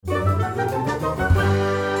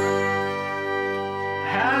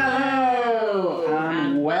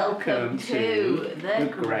welcome to the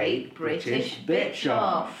Great British Bitch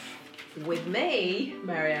Off. With me,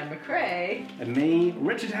 Marianne McRae. And me,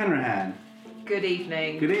 Richard Hanrahan. Good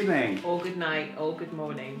evening. Good evening. Or good night, or good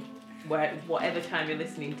morning. Whatever time you're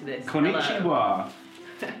listening to this. Konnichiwa.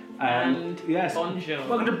 And yes, bonjour.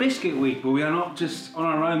 Welcome to Biscuit Week, but we are not just on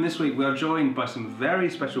our own this week. We are joined by some very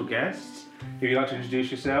special guests. If you'd like to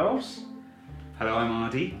introduce yourselves. Hello, I'm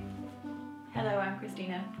Ardy. Hello, I'm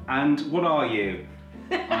Christina. And what are you?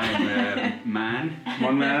 I'm a man.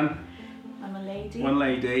 One man, I'm a lady. one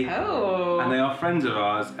lady. Oh. And they are friends of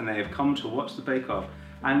ours, and they have come to watch the Bake Off.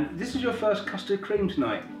 And this is your first custard cream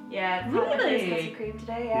tonight. Yeah, Really? custard cream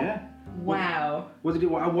today, yeah. Wow. What did you?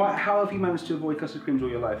 How have you managed to avoid custard creams all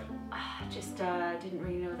your life? Just didn't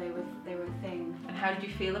really know they were a thing. And how did you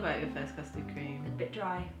feel about your first custard cream? A bit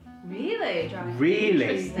dry. Really? Dry.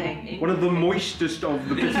 Really? Interesting. One of the moistest of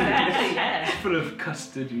the biscuits. Yeah. It's full of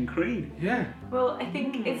custard and cream. Yeah. Well, I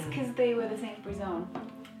think it's because they were the Sainsbury's own.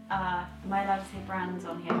 Am I allowed to say brands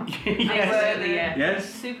on here? Absolutely, yeah. Yes.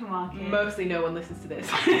 Supermarket. Mostly no one listens to this.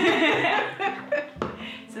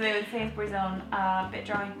 So they were the Sainsbury's own. A bit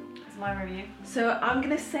dry. That's my review. So I'm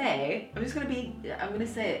gonna say,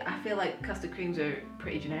 I feel like custard creams are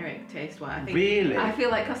pretty generic taste-wise. I think Really? I feel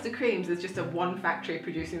like custard creams is just a one factory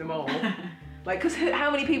producing them all. Like, because how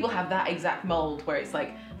many people have that exact mould where it's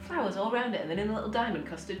like flowers all around it, and then in a little diamond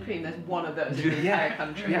custard cream, there's one of those in the entire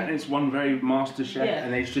country. Yeah, and it's one very master chef, Yeah.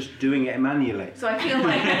 and it's just doing it manually. So I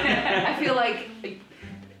feel like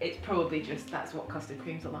it's probably just that's what custard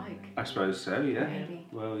creams are like. I suppose so. Yeah. Maybe.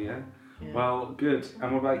 Well, yeah. Yeah. Well, good.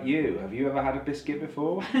 And what about you? Have you ever had a biscuit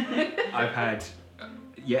before? I've had,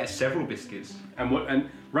 several biscuits. And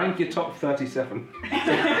rank your top 37.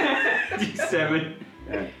 7.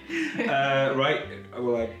 Yeah. Right,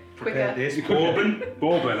 well, I prepared Quicker. this. Bourbon.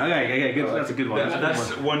 Bourbon. Okay, good. That's a good one.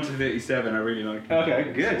 That's 1 to 37, I really like it.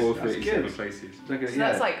 Okay, good. All That's 37 good. places. It's like a- So yeah.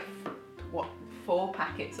 that's like 4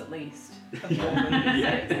 packets at least of Bourbon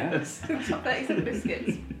biscuits. Yeah. Top 37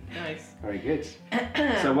 biscuits. Nice. Very good.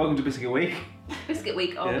 So welcome to Biscuit Week. Biscuit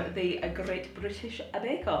week of Yeah. the Great British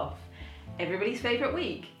Bake Off. Everybody's favourite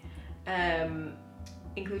week,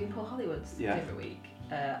 including Paul Hollywood's Yeah. favourite week.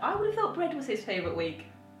 I would have thought bread was his favourite week.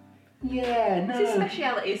 Yeah, It's his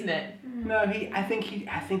speciality, isn't it? No, I think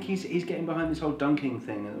he's getting behind this whole dunking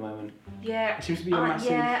thing at the moment. Yeah. It seems to be a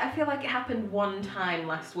massive. Yeah, I feel like it happened one time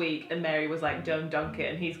last week, and Mary was like, "Don't dunk it,"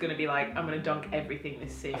 and he's gonna be like, "I'm gonna dunk everything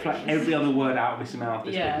this I series." feel like every other word out of his mouth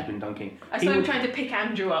this week Yeah. has been dunking. I He saw him would- trying to pick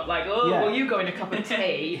Andrew up, like, "Oh, Yeah. will you go in a cup of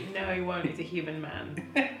tea?" No, he won't. He's a human man.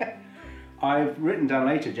 I've written down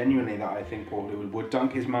later, genuinely, that I think Paul Hollywood would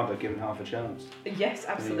dunk his mother given half a chance. Yes,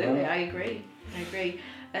 absolutely. I agree.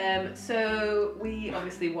 So we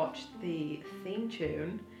obviously watched the theme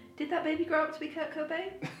tune. Did that baby grow up to be Kurt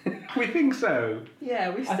Cobain? We think so. Yeah,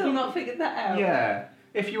 we've I still think- not figured that out. Yeah.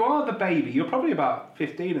 If you are the baby, you're probably about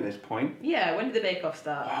 15 at this point. Yeah, when did the Bake Off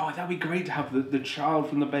start? Oh, that'd be great to have the child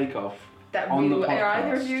from the Bake Off That on the are podcast.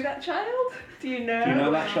 either of you that child? Do you know? Do you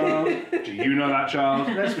know that child? Do you know that child?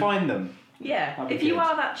 Let's find them. Yeah. That'd be If you good.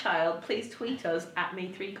 are that child, please tweet us at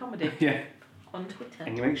Me3Comedy Yeah. on Twitter.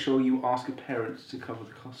 And you make sure you ask a parent to cover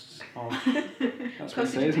the costs of. That's what it Postage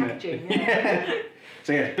says, and isn't packaging, it? yeah.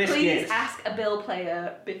 So yeah, biscuits. Please ask a bill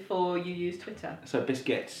player before you use Twitter. So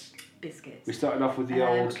biscuits. Biscuits. We started off with the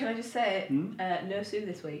old. Can I just say, Hmm? no Sue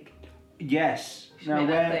this week. Yes. She Now made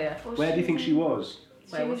that where clear. where do you think she was?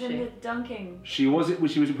 Where She was was in she? the dunking. She was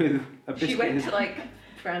with a biscuit. She went to like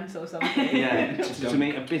France or something. Yeah, to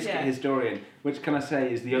meet a biscuit Yeah. historian, which can I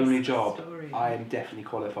say is the only Biscuit job historian. I am definitely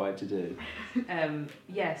qualified to do.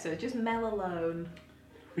 Yeah, so just Mel alone.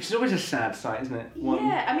 Which is always a sad sight, isn't it?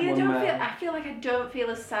 Yeah, I mean, one I feel like I don't feel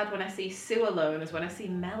as sad when I see Sue alone as when I see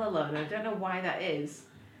Mel alone. I don't know why that is.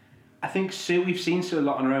 I think Sue, we've seen Sue a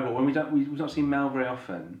lot on her own, but when we've not seen Mel very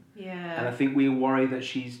often, and I Yeah. think we worry that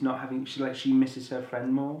she's not having. She misses her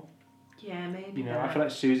friend more. Yeah, maybe. You know, I feel like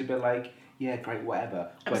Sue's a bit like, yeah, great, whatever.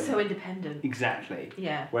 I'm But- so independent. exactly.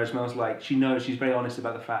 Yeah. Whereas Mel's like, she knows, she's very honest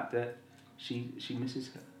about the fact that she misses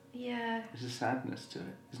her. Yeah. There's a sadness to it,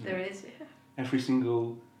 isn't There there? is. Yeah. Every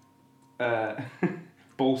single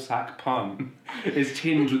ballsack pun is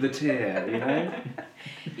tinged with a tear, you know?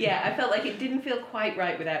 Yeah, I felt like it didn't feel quite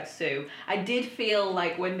right without Sue. I did feel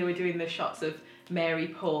like when they were doing the shots of Mary,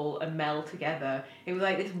 Paul, and Mel together, it was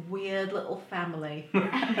like this weird little family.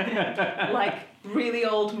 Like really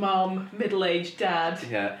old mom, middle-aged dad,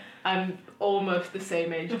 Yeah. and almost the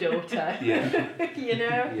same age daughter. Yeah. You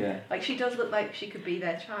know? Yeah. Like she does look like she could be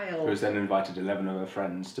their child. Who has then invited 11 of her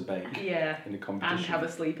friends to bake Yeah. in a And competition. have a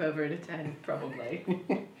sleepover in a tent, probably.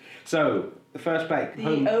 So, the first bake.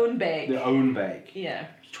 The own bake. The own bake. Yeah.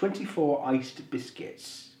 24 iced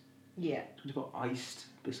biscuits. Yeah. You've got iced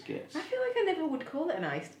biscuits. I feel like I never would call it an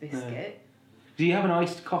iced biscuit. Do you have an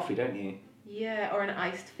iced coffee, don't you? Yeah, or an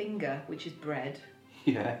iced finger, which is bread.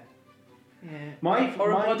 Yeah. Yeah.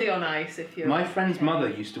 Or a body on ice if you're... My friend's mother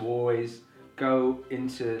used to always go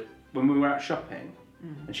into... When we were out shopping,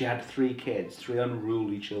 and she had 3 kids, 3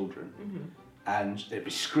 unruly children, and they'd be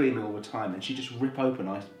screaming all the time, and she'd just rip open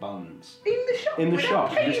iced buns. In the shop? In the without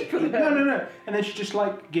shop. paying Just, for them? no. And then she'd just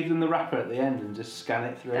like give them the wrapper at the end and just scan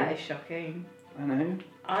it through. That is shocking. I know.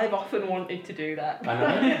 I've often wanted to do that. I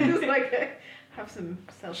know. Just like have some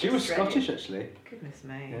self-restraint. She was Scottish, actually. Goodness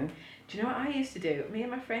me. Yeah. Do you know what I used to do? Me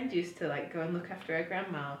and my friend used to like go and look after her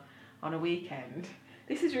grandma on a weekend.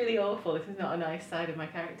 This is really awful. This is not a nice side of my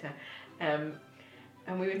character.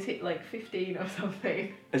 And we were like 15 or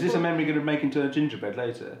something. Is this a memory going to make into a gingerbread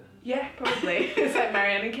later? Yeah, probably. It's like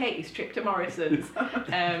Marianne and Katie's trip to Morrison's.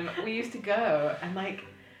 We used to go and like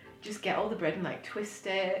just get all the bread and like twist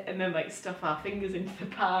it and then like stuff our fingers into the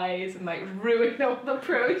pies and like ruin all the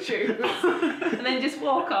produce and then just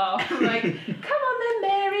walk off and like, come on then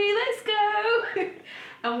Mary, let's go.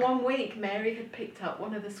 And one week Mary had picked up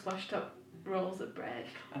one of the squashed up rolls of bread.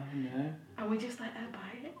 Oh no. And we just let her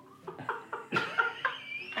buy it.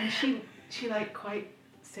 And she like quite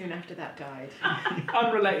soon after that died.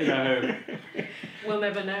 Unrelated at home. We'll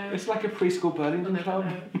never know. It's like a preschool birding We'll never club.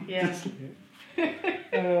 know. Yeah.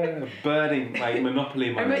 Birding, like Monopoly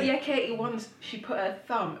I money. remember, yeah, Katie once, she put her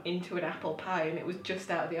thumb into an apple pie and it was just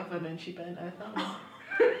out of the oven and she burnt her thumb.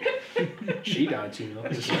 She died too long.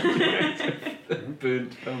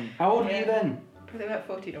 Burnt thumb. How old were you then? Probably about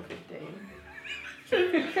 14 or 15.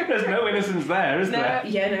 There's no innocence there, is there?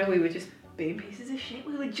 No, we were just being pieces of shit.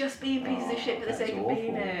 We were just being pieces of shit for the that's sake of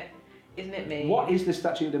being awful. it. Isn't it me? What is the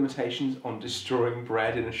statute of limitations on destroying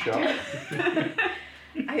bread in a shop?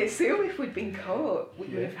 I assume if we'd been caught, we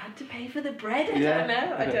would have had to pay for the bread. I Yeah, don't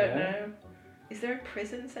know. I I don't don't know. know. Is there a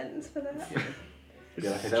prison sentence for that? It'd be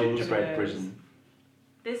like a Cells. gingerbread Yes. prison.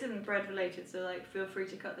 This isn't bread related, so like feel free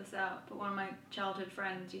to cut this out. But one of my childhood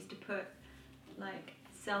friends used to put like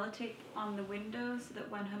sellotape on the windows so that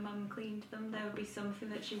when her mum cleaned them, there would be something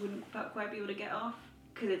that she wouldn't quite be able to get off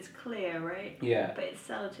because it's clear, right? Yeah. But it's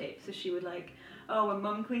sellotape, so she would like, oh, when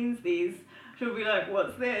mum cleans these, she'll be like,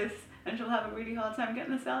 what's this? And she'll have a really hard time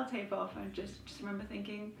getting the sellotape off. And just remember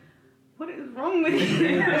thinking, what is wrong with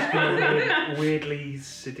you? Weirdly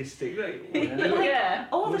sadistic. Like, Yeah.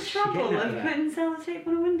 All the What's she trouble getting at of there? putting sellotape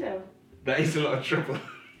on a window. that is a lot of trouble.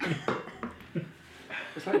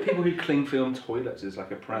 It's like people who cling film toilets is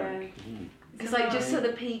like a prank. It's like just so the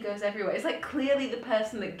pee goes everywhere. It's like clearly the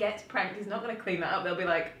person that gets pranked is not going to clean that up. They'll be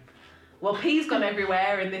like, well, pee's gone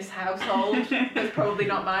everywhere in this household. It's probably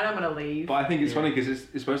not mine. I'm going to leave. But I think it's funny because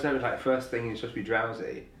it's supposed to have like first thing you're supposed to be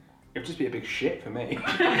drowsy. It would just be a big shit for me.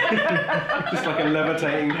 Just like a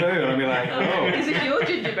levitating poo, and I'd be like, oh. Is it your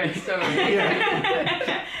gingerbread story?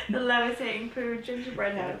 Yeah. The levitating poo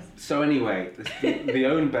gingerbread house. So anyway, the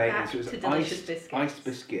own bake, Back so it to was delicious iced, biscuits. iced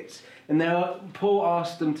biscuits. And Paul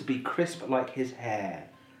asked them to be crisp like his hair,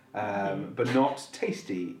 but not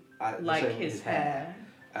tasty. Like same his hair.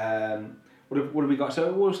 What have we got?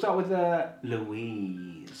 So we'll start with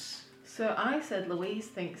Louise. So I said Louise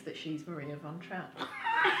thinks that she's Maria von Trapp.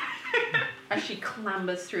 As she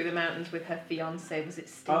clambers through the mountains with her fiance, was it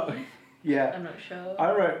Steve? Yeah. I'm not sure.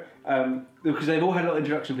 I wrote, because they've all had a little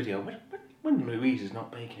introduction video, when Louise is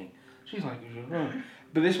not baking, she's like, oh.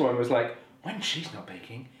 But this one was like, when she's not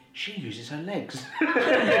baking, she uses her legs.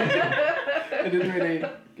 I didn't really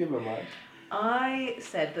give her much. I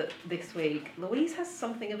said that this week, Louise has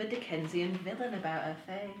something of a Dickensian villain about her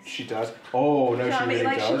face. She does. Oh, no, Do you know what she I mean? really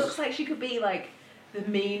Like, does. she looks like she could be like the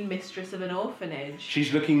mean mistress of an orphanage.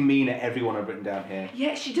 She's looking mean at everyone I've written down here.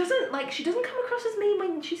 Yeah, she doesn't come across as mean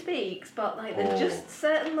when she speaks, but like there's just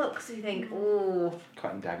certain looks you think, oh,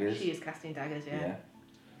 Cutting daggers. she is casting daggers, yeah.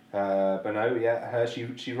 But no, yeah,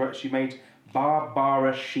 she made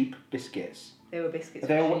Barbara sheep biscuits. They were biscuits.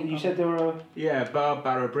 They with were, sheep you on said them. they were. Yeah,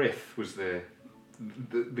 Barbara Brith was the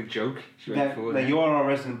joke she went for. You're our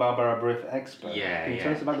resident Barbara Brith expert. Yeah, Can you yeah.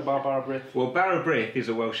 tell us about the Barbara Brith? Well, Barbara Brith is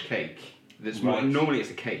a Welsh cake. That's Right. normally it's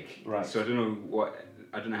a cake. Right. So I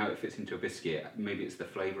don't know how it fits into a biscuit. Maybe it's the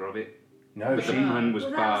flavour of it. No, But she. the one was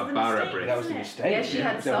Well, that was the Barbara mistake. Brith. That was the Isn't it? mistake. Yeah, she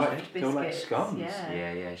had They were soft like, they were like biscuits. scones.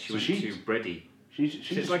 Yeah. Yeah. She So went she's- too bready.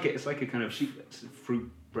 She's It's like a kind of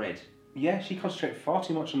fruit bread. yeah. She concentrated far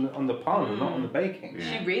too much on the pun, not on the baking.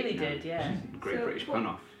 Yeah. She really did, yeah. Great So British what- pun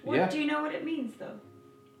off. What, Yeah. Do you know what it means though?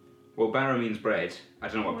 Well, Barra means bread. I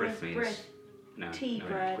don't know what Whereas Brith means. bread. No. Tea no,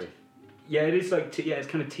 bread. Brith. Yeah, it is like it's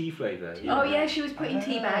kind of tea flavour. Oh yeah, she was putting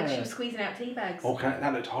tea bags. She was squeezing out tea bags. Oh,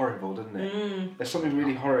 that looked horrible, didn't it? There's something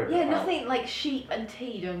really horrible. Yeah, about nothing like sheep and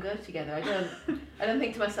tea don't go together. I don't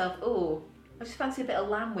think to myself, oh, I just fancy a bit of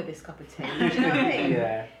lamb with this cup of tea. Do you know what I mean?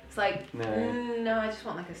 Yeah. It's like, No. no, I just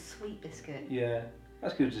want like a sweet biscuit. Yeah.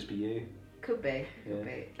 That could just be you. Could be.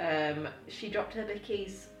 She dropped her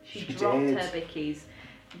bickies. She dropped did. her bickies,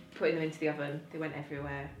 putting them into the oven. They went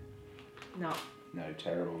everywhere. No,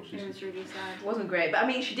 terrible. It was really sad. It wasn't great, but I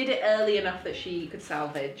mean, she did it early enough that she could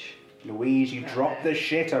salvage. Louise, you dropped the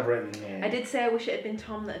shit I've written here. I did say I wish it had been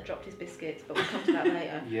Tom that had dropped his biscuits, but we'll come to that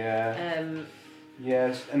later. Yeah.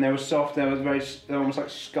 Yes, and they were soft. They were almost like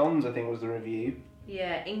scones. I think was the review.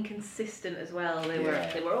 Yeah, inconsistent as well. They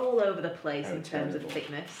Yeah. were all over the place They were in terms terrible. of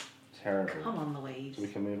thickness. Terrible. Come on, Louise. So we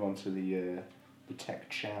can move on to the tech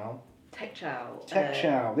chow. Tech chow. Tech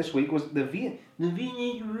chow. This week was the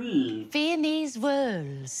Viennese Roll. Viennese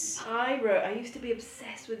rolls. I used to be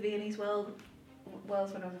obsessed with Viennese wells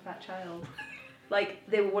when I was a fat child. Like,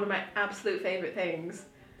 they were one of my absolute favourite things.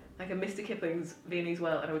 Like a Mr. Kipling's Viennese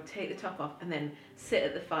well, and I would take the top off and then sit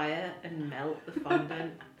at the fire and melt the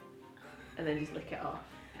fondant and then just lick it off.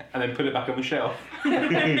 And then put it back on the shelf. No,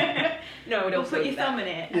 I would Or also put your thumb in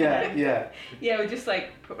it. Yeah. Yeah, I would just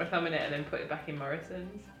like put my thumb in it and then put it back in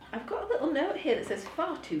Morrison's. I've got a little note here that says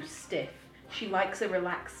far too stiff. She likes a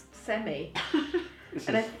relaxed semi.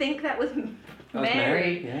 And I think that was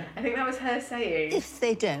Mary. Yeah. I think that was her saying. If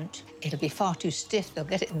they don't, it'll be far too stiff. They'll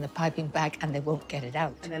get it in the piping bag and they won't get it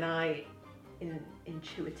out. And then I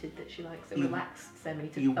intuited that she likes a relaxed semi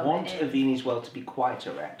to You thumb want it a in. Viennese well to be quite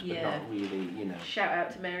erect, but Yeah. not really, you know. Shout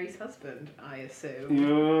out to Mary's husband, I assume.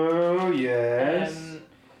 Oh, yes.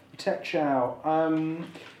 Tech chow.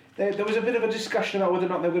 There was a bit of a discussion about whether or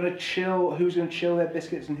not they were going to chill, who was going to chill their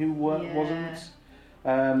biscuits and who wasn't.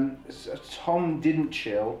 Tom didn't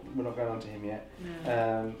chill. We're not going on to him yet.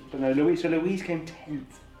 No. But no, Louise came 10th.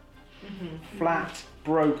 Flat,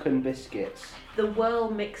 broken biscuits. The whirl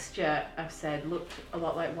mixture, I've said, looked a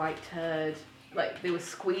lot like white turd. Like, they were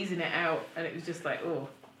squeezing it out, and it was just like, oh,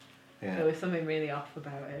 there was something really off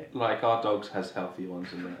about it. Like our dogs has healthy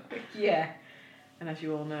ones in there. Yeah. And as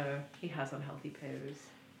you all know, he has unhealthy poos.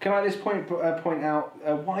 Can I at this point point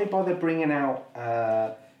out why bother bringing out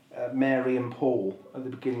Mary and Paul at the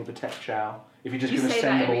beginning of the tech chow if you're just going to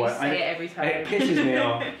send them away? You say it every time. It pisses me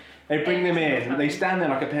off. They bring them Every in, single they time. stand there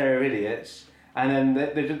like a pair of idiots, and then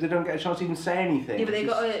they don't get a chance to even say anything. Yeah, but they've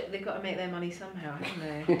It's got to make their money somehow,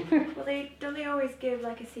 haven't they? Well, don't they always give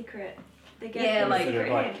like a secret? They give Yeah, a like- secret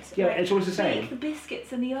Like- hint. yeah, like, it's always the same. Bake the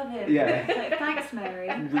biscuits in the oven. Yeah. Like, thanks, Mary.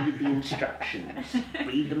 Read the instructions.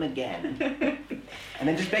 Read them again. And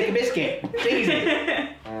then just bake a biscuit. It's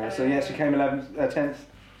easy. So yes, she came 10th.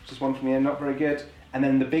 Just one from the end, not very good. And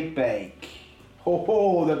then the big bake.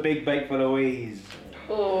 Oh, the big bake for Louise.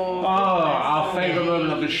 Oh, our favourite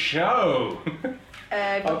moment of the show.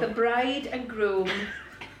 got the bride and groom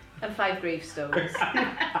and 5 gravestones.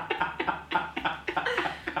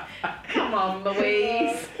 Come on,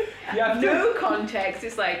 Louise. No context.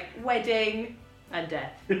 It's like wedding and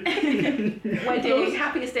death. Wedding,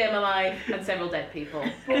 happiest day of my life, and several dead people.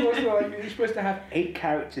 But also, like, you're supposed to have 8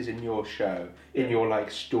 characters in your show, in your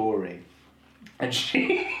like story, and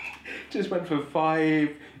she just went for 5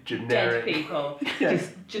 generic. Dead people. Yeah.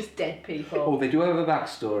 Just dead people. Oh, they do have a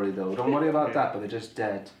backstory though. Don't worry about that. But they're just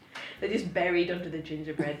dead. They're just buried under the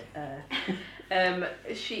gingerbread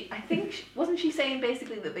wasn't she saying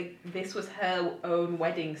basically that this was her own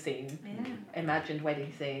wedding scene, imagined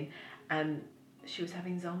wedding scene, and she was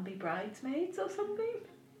having zombie bridesmaids or something?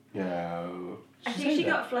 No. I think she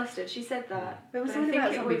got flustered. She said that. There was But something I about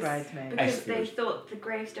think it zombie was bridesmaids. because they thought the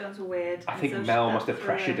gravestones were weird. I and think so she Mel felt must have through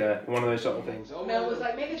pressured it. her. One of those sort of things. Mel was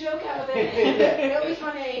like, make a joke out of it. It'll be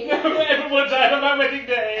funny. Everyone died on my wedding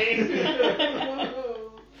day.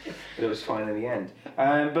 But it was fine in the end.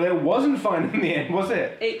 But it wasn't fine in the end, was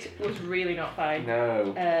it? It was really not fine.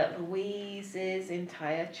 No. Louise's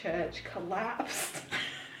entire church collapsed.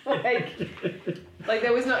 like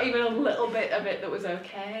there was not even a little bit of it that was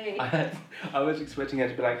okay. I was expecting her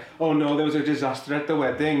to be like, oh no, there was a disaster at the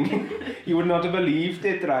wedding. You would not have believed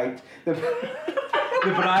it, right? The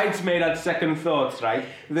bridesmaid had second thoughts, right?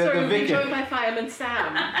 Sorry, The we vicar, joined by Fireman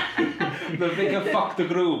Sam. the vicar fucked the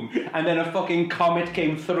groom, and then a fucking comet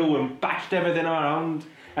came through and bashed everything around,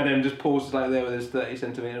 and then just pauses like there with his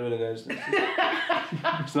 30cm and goes,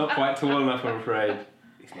 it's not quite tall enough, I'm afraid.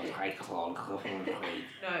 It's not quite tall enough, I'm afraid.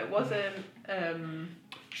 No, it wasn't.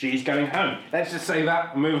 She's going home. Let's just say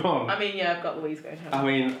that and move on. I mean, yeah, I've got Louise going home. I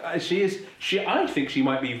mean, I think she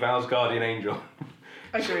might be Val's guardian angel.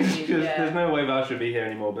 Agreed, There's no way Val should be here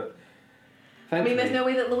anymore, but I mean, there's Thankfully- no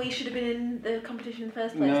way that Louise should have been in the competition in the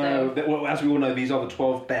first place, No, though. well, as we all know, these are the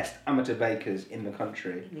 12 best amateur bakers in the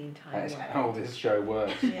country. In the entire That's world. how this show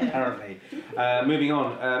works, Yeah. apparently. Moving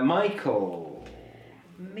on, Michael.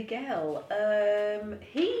 Miguel,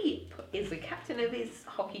 he is the captain of his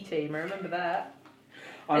hockey team. I remember that.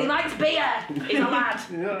 And he likes beer. He's a lad.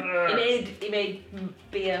 He made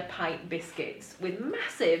beer pint biscuits with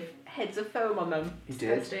massive heads of foam on them. He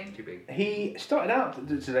did. Disgusting. Too big. He started out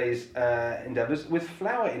today's endeavours with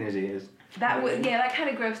flour in his ears. That was that kind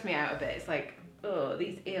of grossed me out a bit. It's like, oh,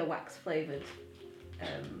 these earwax flavoured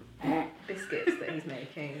biscuits that he's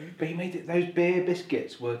making. But he made it. Those beer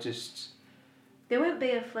biscuits were just They weren't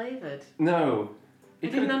beer flavoured. no. I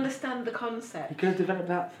He didn't could understand the concept. have developed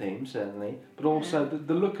that theme certainly, but also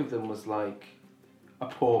the look of them was like a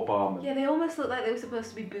poor barman. Yeah, they almost looked like they were supposed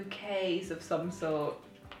to be bouquets of some sort.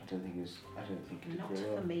 I don't think it did Not very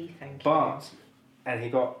for well. me, thank you. But and he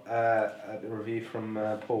got a review from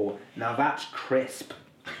Paul. Now that's crisp.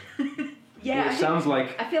 yeah, It sounds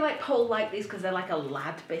like I feel like Paul liked these because they're like a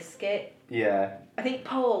lad biscuit. yeah. I think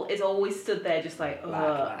Paul is always stood there just like,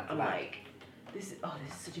 Lad, I'm lad. like, this is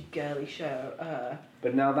such a girly show.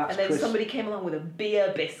 But now that's And then crisp. somebody came along with a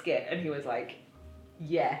beer biscuit and he was like,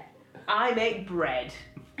 yeah, I make bread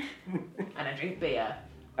and I drink beer.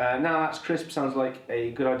 Now that's crisp sounds like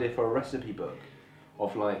a good idea for a recipe book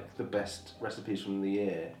of like the best recipes from the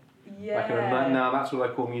year. Yeah. Now that's what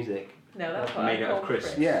I call music. No, that's what Made I out of call crisps.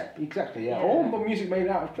 crisp. Yeah, exactly. Yeah, Yeah. all music made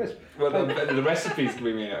out of crisp. Well, the recipes can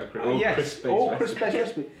be made out of crisp. All Yes, crisp-based all recipes. crisp-based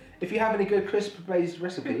recipes. If you have any good crisp-based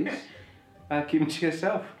recipes, keep them to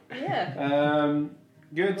yourself. Yeah.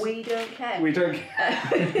 Good. We don't care. We don't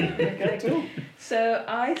care at all. So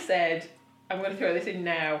I said, I'm going to throw this in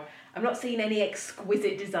now. I'm not seeing any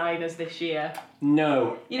exquisite designers this year.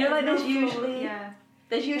 No. You know, like there's No, usually Yeah.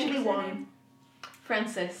 there's usually What was her one. name?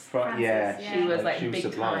 Frances. Yeah. Frances, She was like She was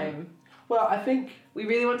big sublime. time. Well, I think We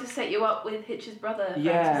really want to set you up with Hitch's brother.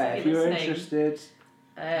 yeah. Frances, If you're listening. interested,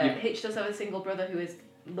 you- Hitch does have a single brother who is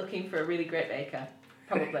looking for a really great baker,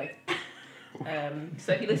 probably.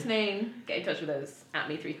 So if you're listening, get in touch with us at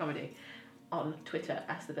Me3Comedy on Twitter.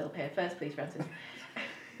 Ask the bill payer first, please, Francis.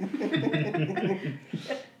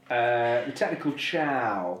 the technical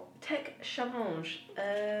chow Tech Change.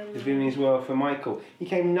 is doing as well for Michael. He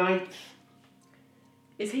came 9th.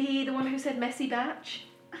 Is he the one who said messy batch?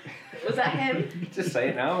 Was that him? Just say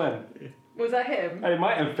it now, then. Was that him? It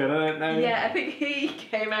might have been. I don't know. Yeah, I think he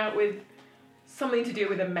came out with something to do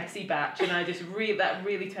with a messy batch, and I just that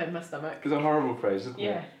really turned my stomach. It's a horrible phrase, isn't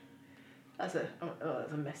Yeah. it? That's a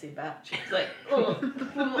messy batch. It's like,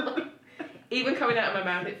 oh. Even coming out of my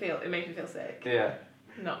mouth, it makes me feel sick. Yeah.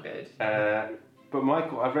 Not good. But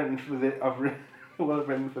Michael, I've written for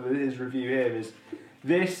his review here is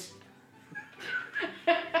this.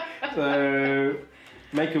 So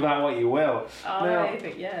make of that what you will. I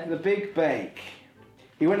think, yeah. The Big Bake.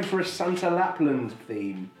 He went for a Santa Lapland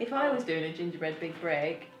theme. If I was doing a gingerbread big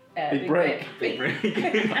break, Big break. Big break.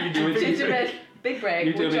 gingerbread big break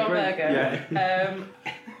You do a with big John break, Berger,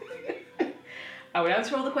 I would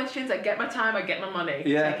answer all the questions. I'd get my time. I'd get my money.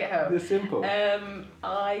 Yeah, Take it home. it's simple.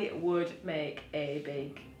 I would make a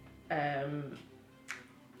big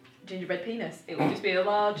gingerbread penis. It would just be a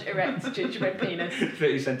large, erect gingerbread penis.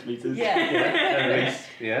 30 centimetres. Yeah. At least,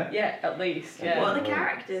 yeah. Yeah, at least. Yeah. What are the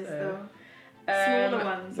characters So, though? Smaller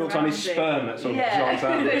ones. Little tiny around it. sperm that sort of Yeah. drops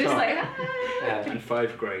out They're the just top. like, ah. Yeah. And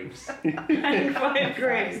 5 graves. And 5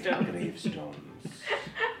 gravestones. Gravestones.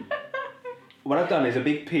 What I've done is a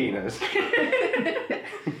big penis,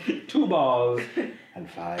 2 balls, and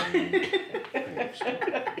 5 gravestones.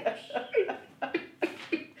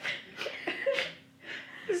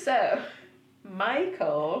 So,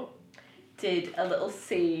 Michael did a little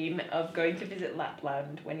scene of going to visit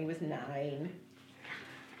Lapland when he was 9.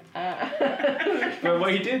 But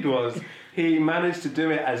what he did was, he managed to do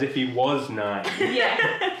it as if he was 9,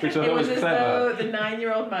 Yeah. which I It thought was was as clever. though the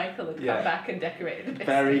 9-year-old Michael had come Yeah. back and decorated the biscuits.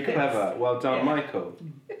 Very clever. Well done, Yeah. Michael.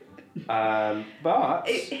 But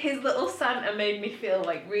His little Santa made me feel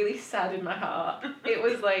like really sad in my heart. It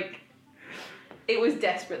was like, it was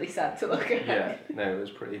desperately sad to look at. yeah, no, it was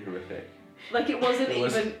pretty horrific. Like it wasn't It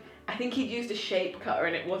was- even. I think he'd used a shape cutter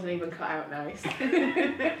and it wasn't even cut out nice.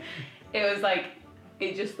 It was like,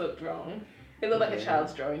 it just looked wrong. It looked like a Yeah.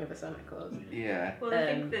 child's drawing of a Santa Claus. Yeah. Well, I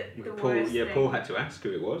think that the Paul, worst yeah, thing... Paul had to ask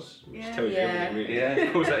who it was, which Yeah. tells you Yeah. everything, really.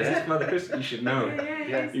 Yeah. Paul's like, is this Father Christmas? You should know.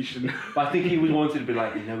 Yeah. You should know. But I think he wanted to be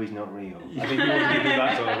like, no, he's not real. I think he wanted to do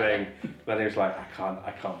that sort of thing. But he was like,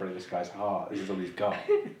 I can't break this guy's heart. This is all he's got.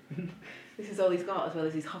 This is all he's got, as well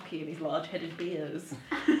as his hockey and his large-headed beers.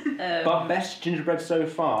 But best gingerbread so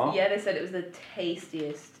far. Yeah, they said it was the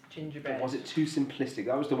tastiest gingerbread. Was it too simplistic?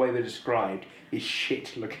 That was the way they described his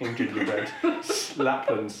shit-looking gingerbread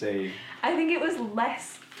Lapland scene. I think it was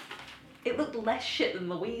less. It looked less shit than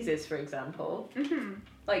Louise's, for example. Mm-hmm.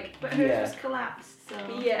 Like, But hers Yeah. was collapsed, so.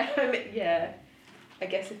 yeah, I mean, yeah. I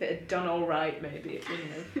guess if it had done all right, maybe it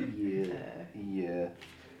wouldn't have. Yeah.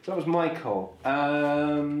 So that was Michael.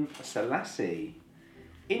 Selassie.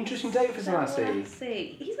 Interesting date for Selassie.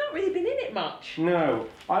 Selassie. He's not really been in it much. No,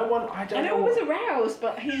 I don't I know. know I was aroused,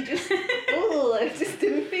 but he just, I just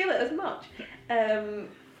didn't feel it as much.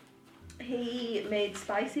 He made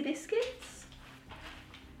spicy biscuits.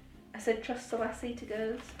 I said trust Selassie to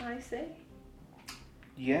go spicy.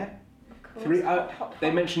 Yeah. Of course. 3. Hot, They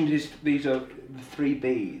hot. mentioned these are the 3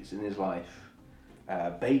 B's in his life: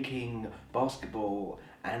 baking, basketball,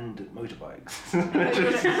 and motorbikes. I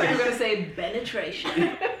thought you were going to say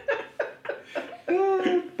penetration.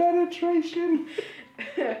 Penetration.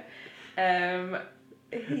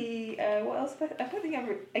 He what else? I don't think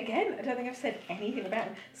I've said anything about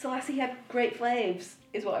him. Selassie had great flaves,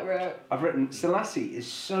 is what I wrote. I've written Selassie is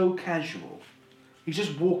so casual. He's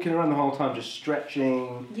just walking around the whole time, just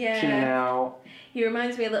stretching, Yeah. chilling out. He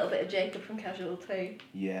reminds me a little bit of Jacob from Casual too.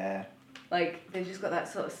 Yeah. Like they've just got that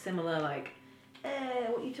sort of similar like,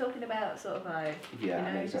 what are you talking about sort of vibe. Yeah, I you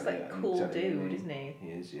know, know he's just exactly- like I a know cool exactly what you dude, mean. isn't he?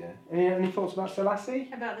 He is, yeah. Any thoughts about Selassie?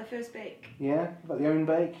 About the first bake. Yeah? About the oven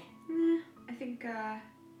bake? I think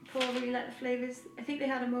Paul really let the flavours. I think they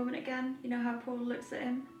had a moment again. You know how Paul looks at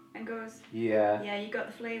him and goes, Yeah. "Yeah, you got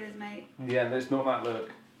the flavours, mate." Yeah, that's not that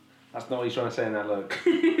look. That's not what he's trying to say in that look.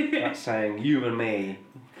 That's saying you and me.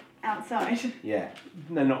 Outside. Yeah.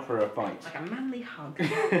 No, not for a fight. Like a manly hug.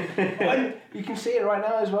 And you can see it right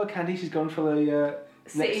now as well. Candice has gone for the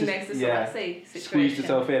Sitting next to yeah, Selassie situation. squeezed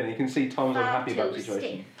herself in. You can see Tom's unhappy about the Far too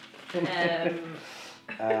situation. Um,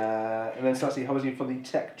 And then Selassie, how was he for the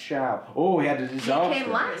tech chow? Oh, he had a he disaster.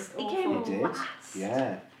 came last. He came He did. last.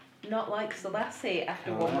 Yeah. Not like Selassie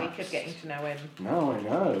after 1 week of getting to know him. No, I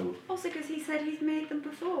know. Also, because he said he's made them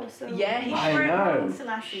before, so. Yeah, he I went know. wrong,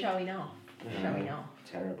 Selassie. Showing off. Showing off.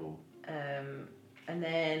 Terrible. And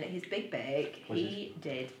then his big bake, Was he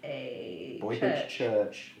did a Boyhood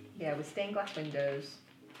church. Yeah, with stained glass windows.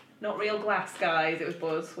 Not real glass, guys. It was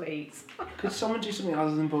boiled sweets. Could someone do something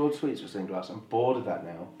other than boiled sweets with stained glass? I'm bored of that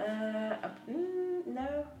now.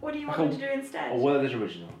 No. What do you Like want them to do instead? Or Werther's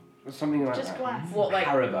original. Or something like Just that. glass. What, like?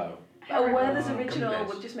 Haribo. Oh, Werther's Oh, original gummy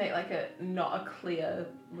bears. would just make like not a clear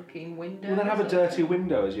looking window. Well, then have a dirty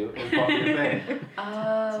window as your as part of your thing. Oh,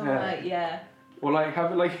 Yeah. right, yeah. Or like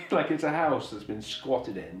have it like it's a house that's been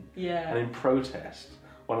squatted in, and Yeah. in protest,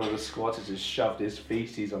 one of the squatters has shoved his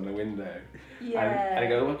feces on the window. Yeah. And I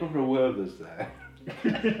go, welcome for a Werther's there.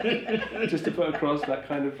 Just to put across that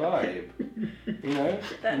kind of vibe. You know?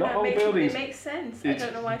 Not whole buildings. It makes sense. It's- I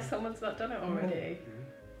don't know why someone's not done it already.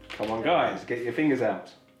 Come on, guys, get your fingers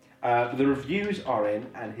out. The reviews are in,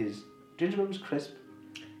 and his gingerbread was crisp.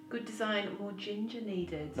 Good design, more ginger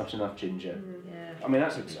needed. Not enough ginger. Yeah. I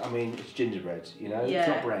mean, it's gingerbread, you know? It's Yeah.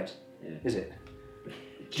 not bread, is it?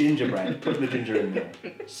 Gingerbread. Put the ginger in there.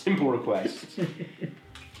 Simple request.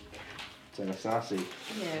 So Selassie.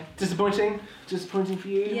 Yeah. Disappointing? Disappointing for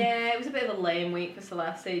you? Yeah, it was a bit of a lame week for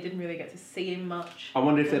Selassie. Didn't really get to see him much. I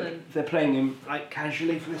wonder if Other they're playing him like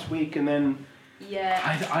casually for this week, and then Yeah.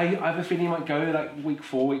 I have a feeling he might go like week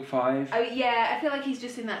 4, week 5. I feel like he's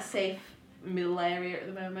just in that safe middle area at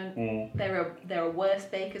the moment. There are worse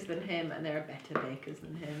bakers than him, and there are better bakers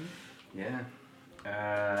than him.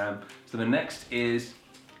 Yeah. So the next is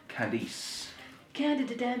Candice.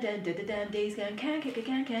 Days going can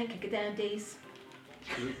days.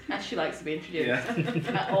 As she likes to be introduced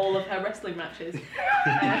at all of her wrestling matches.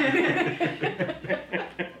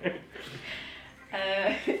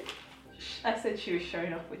 I said she was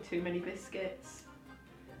showing off with too many biscuits.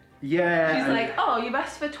 Yeah. She's like, oh, you've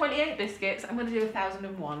asked for 28 biscuits, I'm going to do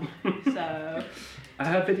 1,001. So,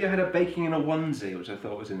 her video had her baking in a onesie, which I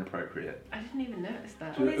thought was inappropriate. I didn't even notice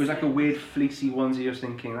that. So it was like a weird fleecy onesie. I was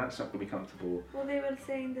thinking that's not going to be comfortable. Well, they were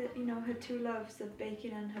saying that, you know, her two loves of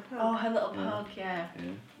bacon and her pug Oh, her little pug, yeah.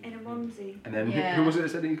 in a onesie. And then Yeah. who was it that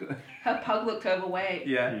said he got? Her pug looked overweight.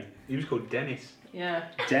 Yeah. He was called Dennis. Yeah.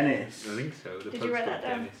 Dennis. I think so. The Did pug's you write called that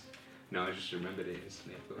down? Dennis. No, I just remembered it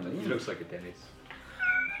instantly. I thought, Oh. he looks like a Dennis.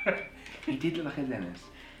 He did look like a Dennis.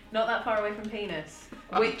 Not that far away from penis.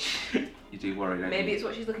 Which, You do worry, don't maybe you? it's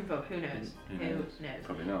what she's looking for. Who knows? Who knows?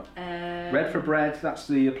 Probably not. Red Red for bread. That's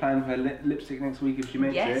the plan for her lipstick next week if she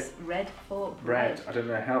makes Yes, it. red for Bread. bread. I don't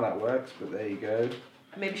know how that works, but there you go.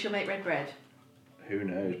 Maybe she'll make red bread. Who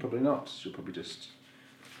knows? Probably not. She'll probably just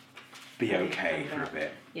be okay for a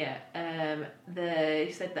bit. Yeah.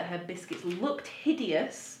 They said that her biscuits looked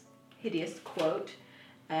hideous. Hideous quote.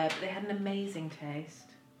 but they had an amazing taste.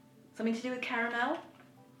 Something to do with caramel.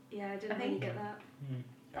 Yeah, I didn't I really think- get that.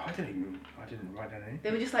 Oh, I didn't write down anything.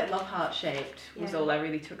 They were just like love heart shaped. Was Yeah. all I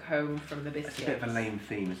really took home from the It's biscuits. a bit of a lame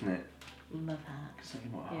theme, isn't it? Love heart. It's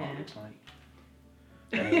something what a Yeah. heart looks like.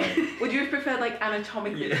 Anyway. Would you have preferred like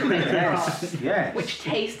anatomically Yeah. correct Yes, hearts, yes. which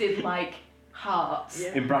tasted like hearts?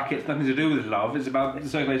 In brackets, nothing to do with love. It's about the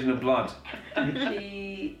circulation of blood.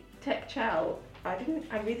 The tech chow. I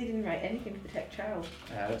really didn't write anything for the tech chow.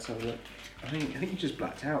 Let's have a look. I think you just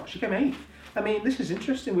blacked out. She came 8th. I mean, this is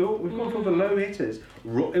interesting. We've gone for the low hitters.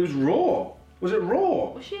 It was raw. Was it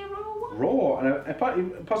raw? Was she a raw one? Raw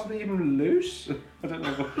and possibly even loose. I don't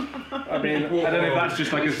know. I mean, I don't know if that's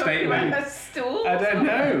just like a statement. A stool? I don't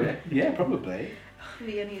know. Yeah, probably.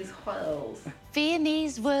 Viennese whirls.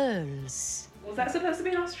 Viennese whirls. Was that supposed to be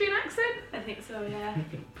an Austrian accent? I think so, yeah.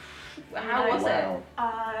 How was Wow.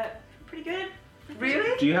 Pretty good. it?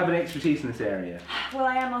 Really? Do you have any expertise in this area? Well,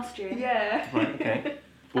 I am Austrian. Yeah. Right. Okay.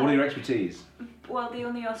 What are your expertise? Well, the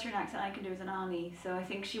only Austrian accent I can do is an Arnie, so I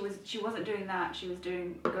think she wasn't doing that. She was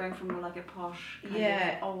going from more like a posh,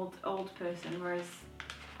 kind of old person, whereas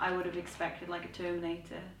I would have expected like a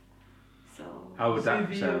Terminator. So. How would that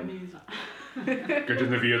sound? Get in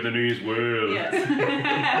the Vietnamese world. Yes.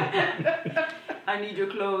 I need your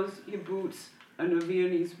clothes, your boots, and a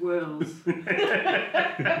Viennese whirls.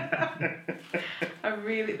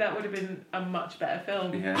 That would have been a much better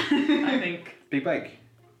film. Yeah. I think. Big Bake.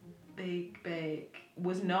 Big Bake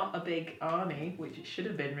was not a big Arnie, which it should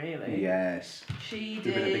have been really. Yes. She You've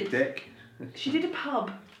been a big did. dick. She did a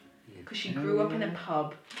pub because she grew up in a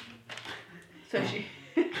pub.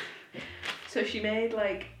 So she made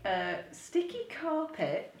like a sticky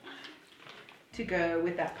carpet to go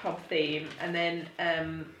with that pub theme, and then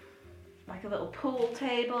like a little pool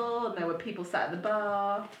table, and there were people sat at the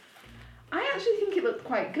bar. I actually think it looked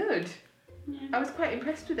quite good. Yeah. I was quite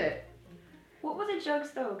impressed with it. What were the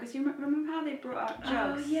jugs though? Because you remember how they brought out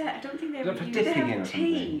jugs? Oh, yeah. I don't think they Was that ever for used Did they dipping have in or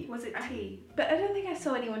tea? Was it tea? But I don't think I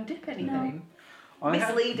saw anyone dip anything. I had-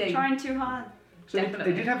 Misleading. Trying too hard. So they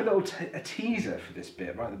Definitely. did have a little a teaser for this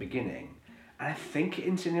bit right at the beginning, and I think it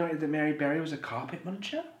insinuated that Mary Berry was a carpet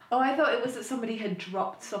muncher. Oh, I thought it was that somebody had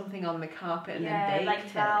dropped something on the carpet and then baked like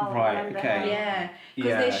it. Val. Right, remember okay. her? Yeah,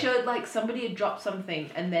 because they Yeah. showed like somebody had dropped something,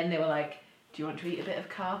 and then they were like, "Do you want to eat a bit of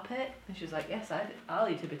carpet?" And she was like, "Yes, I'll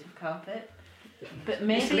eat a bit of carpet." But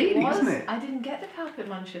maybe Misleading, it was. isn't it? I didn't get the carpet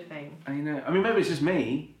muncher thing. I know. I mean, maybe it's just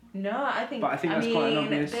me. No, I think. But I think that's quite an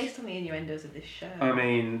obvious- based on the innuendos of this show. I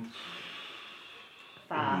mean,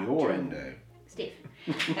 Far your too endo. stiff.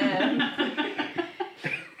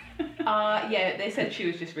 Yeah, they said she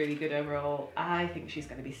was just really good overall. I think she's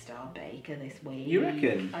going to be Star Baker this week. You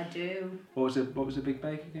reckon? I do. What was the Big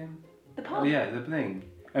Bake again? The pub. Oh yeah, the thing.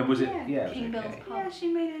 And was it? Yeah, Yeah. It was King okay. Bill's pub. Yeah, she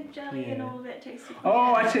made a jelly and Yeah. all of it tasted.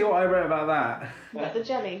 Oh, I tell you what I wrote about that. About the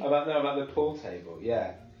jelly. About the pool table.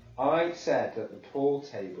 Yeah, I said that the pool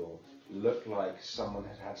table looked like someone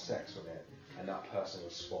had had sex on it, and that person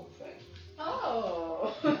was Swamp Thing.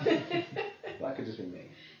 Oh. That could just be me.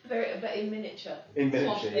 But in miniature. In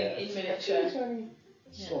miniature, Swamp Thing yeah. in miniature. Tiny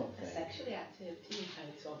Yeah, Swamp a Thing. sexually active teeny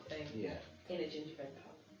tiny Swamp Thing Yeah. in a gingerbread pub.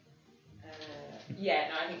 Yeah,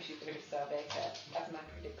 no, I think she's going to be Star Baker. That's my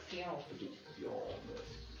prediction.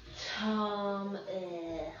 Tom,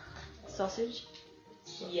 sausage?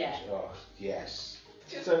 Yeah. Oh, yes.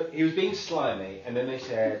 So he was being slimy, and then they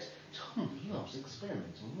said, Tom, he loves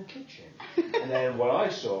experimenting in the kitchen. And then what I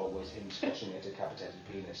saw was him squashing a decapitated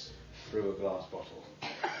penis through a glass bottle.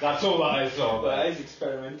 That's all that I saw. That is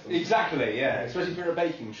experimental. Exactly, yeah. Especially for a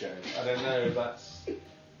baking show. I don't know if that's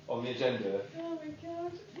on the agenda. Oh my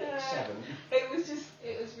god. 7. It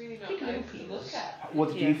was really not nice to look at. What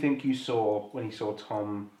did Yeah. you think you saw when you saw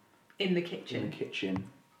Tom In the in kitchen. the kitchen?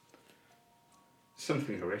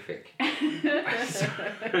 Something horrific.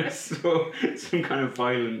 I saw some kind of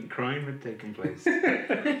violent crime had taken place,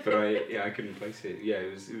 but I couldn't place it. Yeah,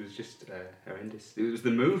 it was just horrendous. It was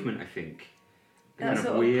the movement, I think. The That kind of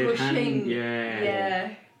sort of weird pushing. hand.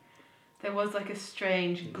 Yeah. There was like a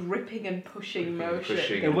strange gripping and pushing Gripping and motion.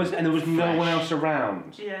 pushing. There was no one Fresh. else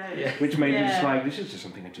around. Yeah. Yeah. Which made him just Yeah. like, this is just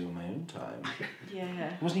something I do on my own time.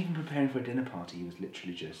 Yeah. He wasn't even preparing for a dinner party, he was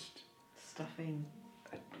literally just... Stuffing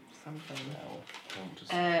something.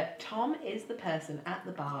 Tom is the person at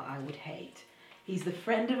the bar I would hate. He's the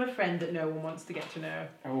friend of a friend that no one wants to get to know.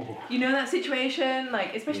 Oh. You know that situation?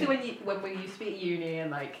 Like, especially Yeah. when we used to be at uni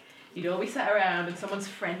and like, you'd all be sat around and someone's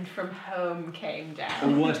friend from home came down.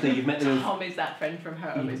 And worse thing, you've met them... Tom is that friend from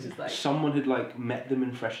home. It's just like... Someone had like met them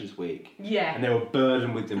in Freshers Week, Yeah. and they were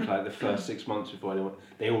burdened with them for like the first 6 months before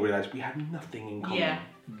they all realised we had nothing in common. Yeah.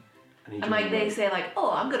 And he And like joined they the say like,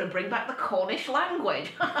 oh, I'm gonna bring back the Cornish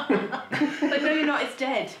language. Like, no, you're not. It's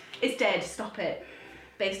dead. It's dead. Stop it.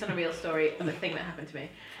 Based on a real story of a thing that happened to me.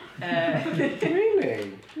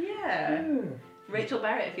 Really? Yeah. Yeah. Rachel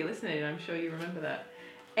Barrett, if you're listening, I'm sure you remember that.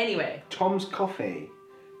 Anyway, Tom's Coffee.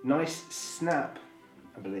 Nice snap,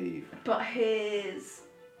 I believe. but his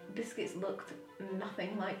biscuits looked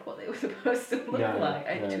nothing like what they were supposed to look No, like.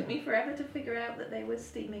 It no. took me forever to figure out that they were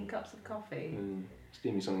steaming cups of coffee.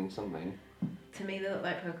 Steamy something. To me, they look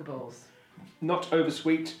like Pokeballs. Not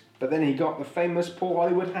oversweet, but then he got the famous Paul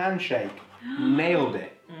Hollywood handshake. Nailed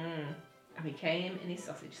it. And he came in his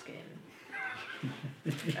sausage skin.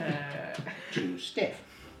 Too stiff.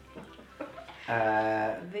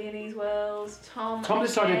 Viennese Wells, Tom. Tom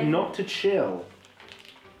decided again. not to chill.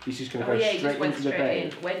 He's just going to Oh go yeah, he straight just went into the straight bay.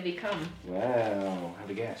 in. Where did he come? Well, have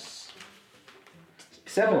a guess.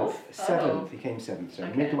 Seventh. Oh. He came seventh, so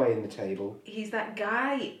Okay. midway in the table. He's that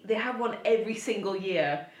guy. They have one every single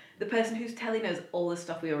year. The person who's telling us all the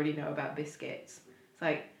stuff we already know about biscuits. It's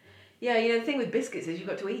like, yeah, you know, the thing with biscuits is you've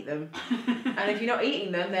got to eat them. And if you're not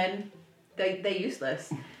eating them, then they're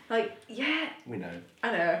useless. Like, yeah, We know.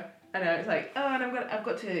 I know. It's like, oh, and I've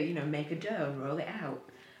got to, you know, make a dough and roll it out.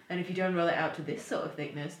 And if you don't roll it out to this sort of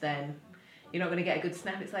thickness, then you're not going to get a good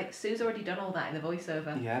snap. It's like, Sue's already done all that in the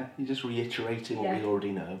voiceover. Yeah, you're just reiterating what Yeah. we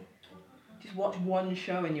already know. Just watch one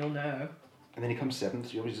show and you'll know. And then he comes seventh,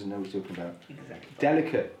 so you obviously doesn't know what he's talking about. Exactly.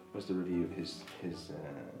 Delicate was the review of his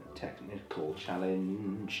technical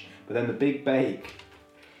challenge. But then the big bake.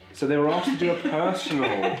 So they were asked to do a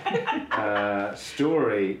personal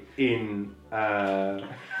story in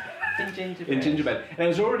Gingerbread. gingerbread. And it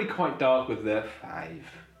was already quite dark with the 5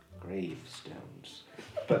 gravestones.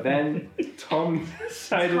 But then Tom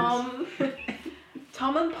decided...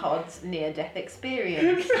 Tom and Pod's near-death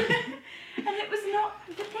experience. And it was not.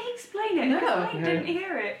 Did they explain it? No. Because I No. didn't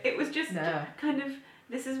hear it. It was just No. kind of.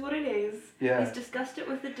 This is what it is. Yeah. He's discussed it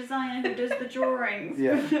with the designer who does the drawings.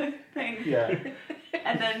 Yeah. for the thing. Yeah.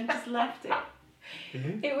 And then just left it.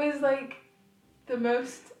 It was like the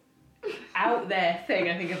most out there thing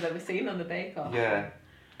I think I've ever seen on the Bake Off. Yeah.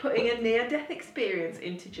 Putting a near-death experience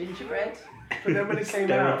into gingerbread. But then when it came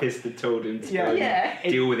out... Therapist had told him to Yeah. go Yeah.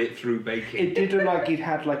 deal with it through baking. It did look like he'd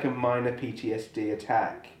had like a minor PTSD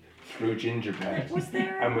attack through gingerbread. Was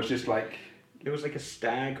there? And was just like... There was like a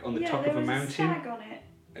stag on the yeah, top there of a was mountain. stag on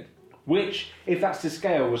it. Which, if that's to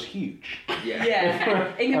scale, was huge. Yeah.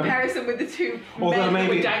 Yeah. In comparison with the two Although men that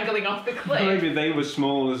maybe- were dangling off the cliff. Maybe they were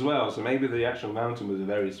small as well, so maybe the actual mountain was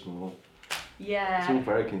very small. It's all Yeah.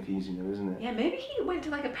 very confusing though, isn't it? Yeah, maybe he went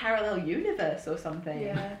to like a parallel universe or something.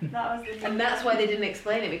 Yeah, that was the. And that's why they didn't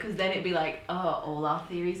explain it, because then it'd be like, oh, all our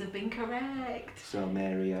theories have been correct. So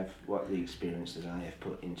Mary, what the experience that I have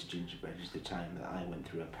put into gingerbread is the time that I went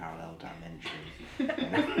through a parallel dimension.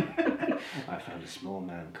 I found a small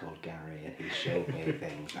man called Gary and he showed me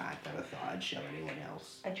things that I never thought I'd show anyone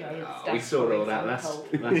else. A giant Oh, stuffed we saw all that toy last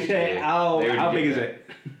told. year. Oh, They how already big is did it?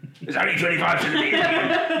 It's only 25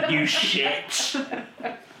 centimetres, you shit!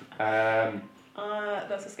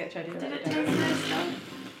 That's a sketch idea. Did it taste nice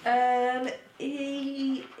though?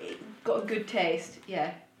 He got a good taste.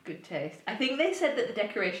 Yeah, good taste. I think they said that the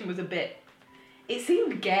decoration was a bit. It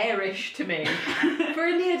seemed garish to me. For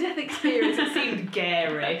a near-death experience, it seemed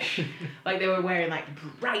garish. Like they were wearing like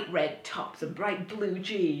bright red tops and bright blue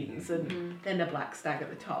jeans, and then a black stag at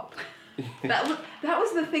the top. That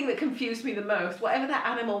was the thing that confused me the most. Whatever that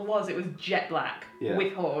animal was, it was jet black Yeah.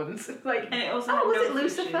 with horns. Like, And it also oh, had was no it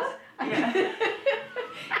Lucifer? features. Yeah.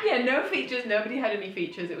 Yeah, no features. Nobody had any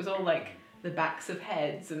features. It was all like the backs of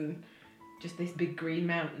heads and just this big green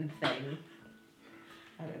mountain thing.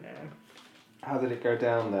 I don't know. How did it go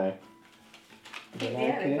down though? Did you Yeah,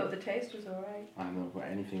 like they it? thought the taste was alright. I've not got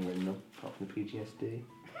anything written up apart from the PTSD.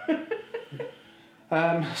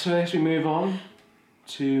 So as we move on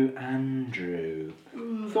to Andrew.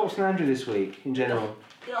 Thoughts on Andrew this week in general?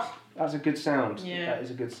 That's a good sound. Yeah. That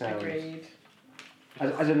is a good sound. Agreed.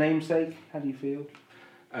 As a namesake, how do you feel?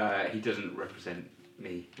 He doesn't represent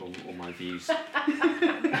me or my views.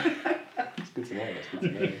 It's good to know. That's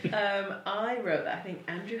good to know. I wrote that I think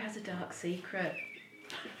Andrew has a dark secret.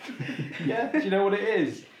 Yeah. Do you know what it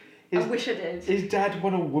is? I wish I did. His dad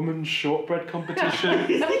won a woman's shortbread competition.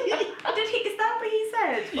 Is that what he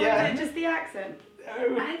said? Or Yeah. is it just the accent?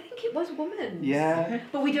 I think it was women's. Yeah.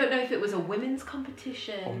 But we don't know if it was a women's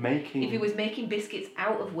competition. Or making. If he was making biscuits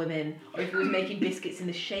out of women, or if he was making biscuits in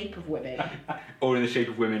the shape of women. Or in the shape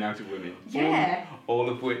of women out of women. Yeah. All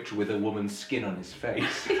of which with a woman's skin on his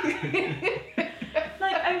face.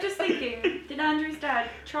 Like, I'm just thinking, did Andrew's dad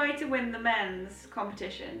tried to win the men's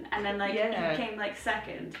competition, and then like Yeah. he came like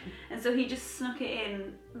second, and so he just snuck it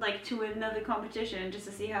in like to another competition just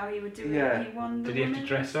to see how he would do Yeah. it. He won the Did he have to women's.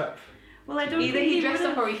 dress up? Well, I don't Either think he dressed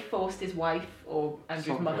would've- up or he forced his wife or Andrew's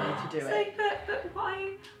Something. mother to do It's it. like, but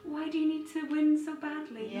why do you need to win so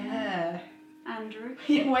badly? Yeah. Andrew.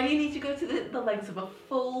 Yeah, why do you need to go to the lengths of a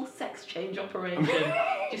full sex change operation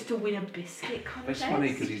just to win a biscuit It's contest? funny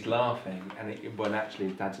because he's laughing, when actually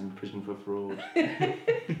his dad's in prison for fraud.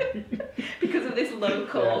 Because of this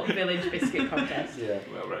local village biscuit contest. Yeah.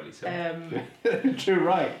 Well, rightly so. True,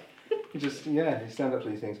 right. He stand up to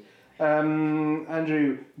these things.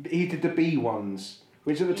 Andrew, he did the bee ones,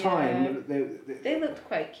 which at the time They looked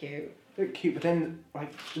quite cute. they were cute, but then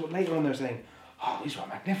like later on they were saying, "Oh, these were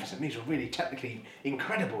magnificent. These were really technically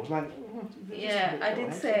incredible." It's like, Yeah, I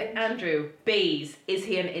did say, Andrew, bees, is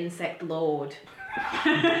he an insect lord?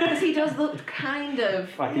 Because he does look kind of...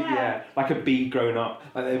 like like a bee grown up.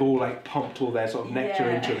 Like they've all like pumped all their sort of nectar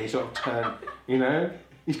Yeah. into it. And he sort of turned, you know.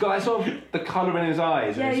 He's got that sort of the colour in his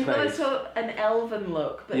eyes Yeah, and he's his got a face. sort of an elven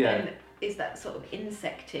look, but Yeah. then is that sort of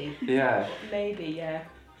insecty. Yeah, Maybe, yeah.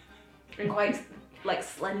 And quite like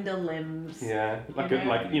slender limbs. yeah, like You a know?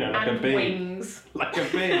 like a And bee, wings. like a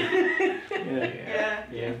bee. Yeah.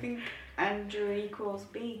 Yeah. I think Andrew equals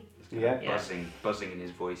B. Yeah. Yeah. Buzzing in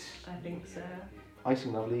his voice. I think so.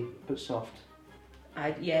 Icing lovely, but soft.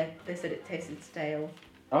 They said it tasted stale.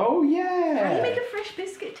 Oh How do you yeah. make a fresh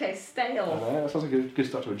biscuit taste I stale? know, that sounds like a good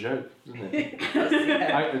start to a joke, doesn't it?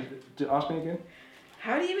 Yeah. Ask me again.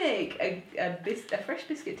 How do you make a fresh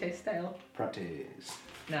biscuit taste stale? Practice.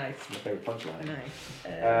 Nice. My favourite punchline. Nice.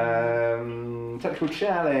 Technical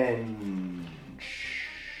challenge.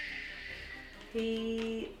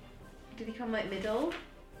 Did he come like middle?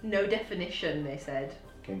 No definition, they said.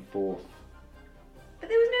 Came fourth. But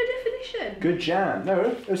there was no definition. Good jam.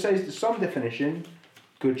 No, it says some definition.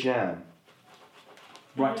 Good jam.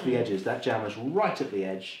 Right to the edges. That jam was right at the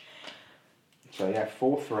edge. So yeah,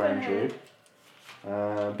 fourth for Andrew.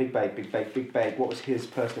 Big bake. What was his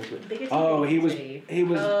personal? Biggity Oh, he was.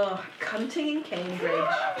 biggity. Oh, cunting in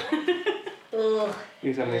Cambridge. Ugh. He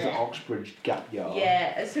was having his Yeah. Oxbridge gap year.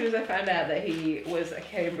 Yeah, as soon as I found out that he was a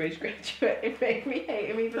Cambridge graduate, it made me hate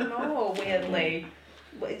him even more, weirdly.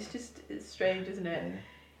 But it's strange, isn't it? Yeah.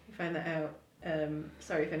 You find that out.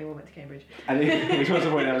 Sorry if anyone went to Cambridge. And it was also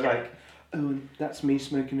the point I was like, oh, that's me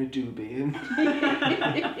smoking a doobie. And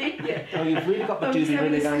Yeah. oh, you've really got the Oh, he's doobie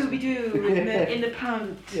having really a nice. Scooby-Doo in the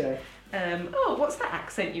pant. Yeah. Oh, what's that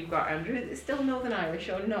accent you've got, Andrew? Is it still Northern Irish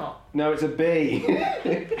or not? No, it's a bee.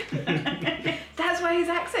 That's why his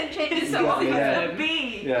accent changes so Exactly, often. yeah.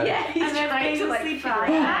 B. Yeah. Yeah, he's And then trying to like famously figure bad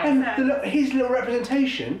it out. And his little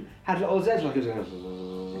representation had little Z's like it was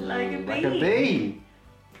going Like a like a bee. bee.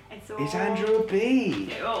 It's Is Andrew a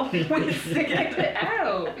bee? Oh. We figured it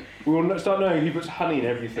out. We will start knowing he puts honey in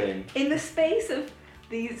everything. In the space of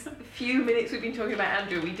these few minutes we've been talking about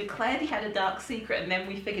Andrew, we declared he had a dark secret and then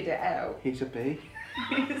we figured it out. He's a bee.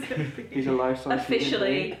 He's a life-size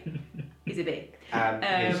Officially, he's a bee.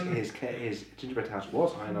 His gingerbread house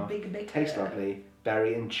was high enough. Big Tastes lovely,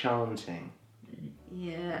 very enchanting.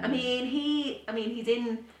 Yeah, I mean he's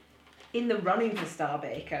in the running for Star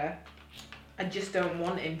Baker. I just don't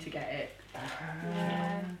want him to get it.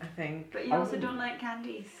 Yeah. I think. But you also don't like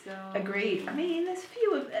candy, so. Agreed. I mean, there's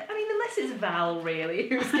few of. I mean, unless it's Val really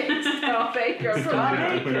who's getting Star Baker. We're Star not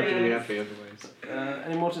Baker. going to be happy otherwise.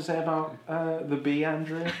 Any more to say about the bee,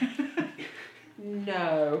 Andrew?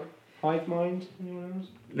 No. Hive mind? Anyone else?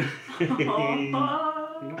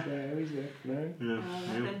 He's there. No. No.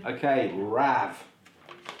 Okay, Rav.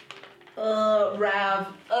 Rav.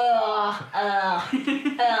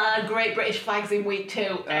 Great British flags in week 2.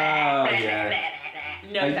 Oh yeah.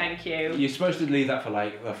 No, thank you. You're supposed to leave that for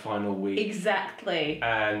like the final week. Exactly.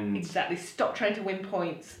 And Exactly. Stop trying to win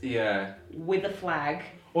points yeah. with a flag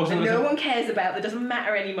Also, that there's no a- one cares about, that doesn't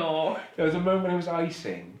matter anymore. There was a moment when he was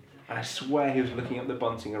icing, and I swear he was looking up the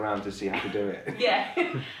bunting around to see how to do it. Yeah.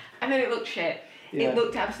 And then it looked shit. Yeah. It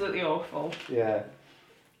looked absolutely awful. Yeah.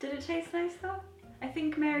 Did it taste nice though? I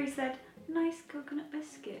think Mary said, nice coconut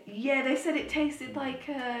biscuit. Yeah, they said it tasted like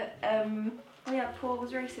Oh yeah, Paul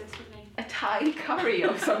was racist, wasn't he? a Thai curry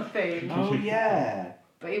or something. Oh yeah.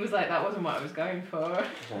 But he was like, that wasn't what I was going for. I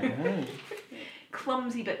don't know.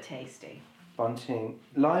 Clumsy but tasty. Bunting,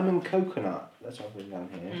 lime and coconut. That's what I've written down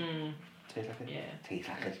here. Mm. Tastes like a Yeah. tastes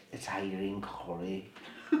like a Italian curry.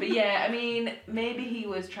 But yeah, I mean, maybe he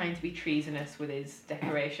was trying to be treasonous with his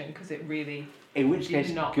decoration because it really In which did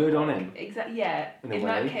case, not good on look- him. Exactly. Yeah. In a In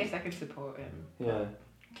that way. case, I can support him. Yeah.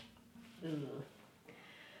 Ugh.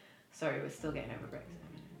 Sorry, we're still getting over Brexit.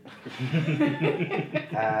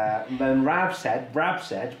 Then Rab said,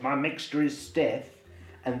 my mixture is stiff.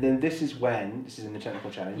 And then this is in the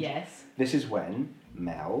technical challenge. Yes. This is when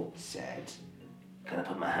Mel said, can I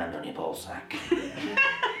put my hand on your ball sack?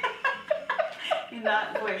 In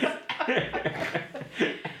that voice.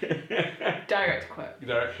 Direct quote.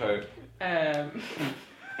 Direct quote. And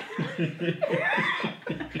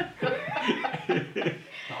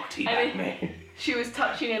then she was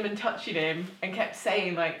touching him and kept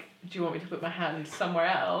saying, like, do you want me to put my hand somewhere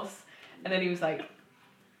else? And then he was like,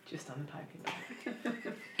 just on the piping bag.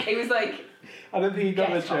 He was like, I don't think he got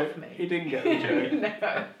the Get off joke. me. He didn't get the joke.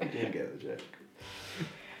 no. He didn't get the joke.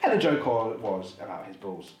 And the joke was about his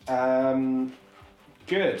balls.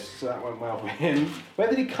 Good, so that went well for him. Where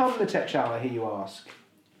did he come, the tech channel, I hear you ask?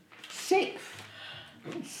 Sixth.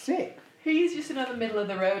 He's just another middle of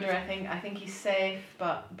the roader, I think. I think he's safe,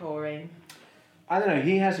 but boring. I don't know,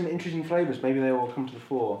 he has some interesting flavours, maybe they will come to the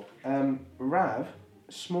fore. Rav,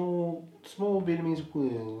 small Vietnamese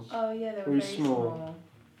wheels. Oh yeah, they were Very very small. small.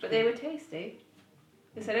 But they were tasty.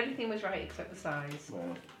 They said everything was right except the size.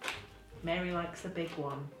 Well, Mary likes the big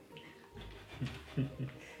one.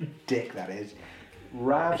 dick, that is.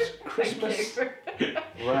 Rav's Christmas Removing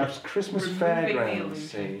the fairgrounds illusion.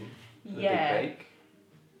 scene. The Yeah. big bake.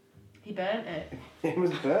 He burnt it. It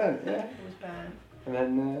was burnt, yeah. It was burnt. And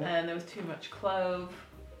then, And there was too much clove.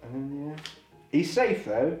 yeah. He's safe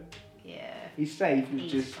though. Yeah. He's safe.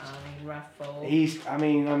 He's Just fine, Raffle. he's in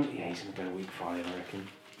about week 5, I reckon.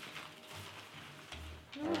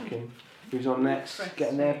 Who's on next?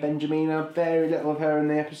 Getting there, Benjamina. Very little of her in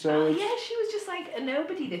the Oh, episode. yeah, she was just like a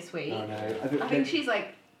nobody this week. I know. I think she's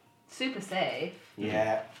like super safe.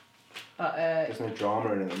 Yeah. But There's no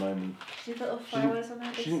drama in it at the moment. she did little She didn't- flowers on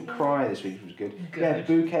her. She didn't cry this week, which was good. Good. Yeah,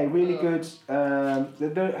 bouquet, really Ugh. good.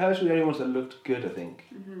 Hers were the only ones that looked good, I think.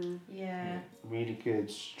 Yeah. Really good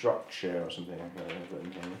structure or something like that. I've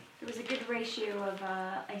written down. There was a good ratio of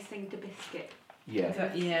icing to biscuit. Yeah.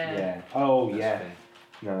 Yeah. Yeah. Oh, That's yeah. fair.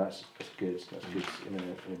 No, that's good. That's good in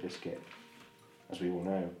a biscuit, as we all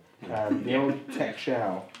know. The old tech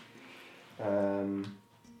chow. Where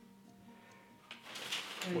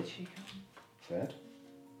did she come? Third.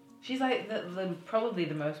 She's like the probably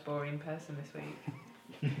the most boring person this week.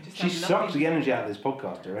 Just She had sucks nothing the to energy do. out of this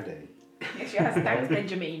podcast already. Yeah, she has. Thanks,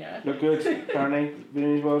 Benjamina. Look good, apparently.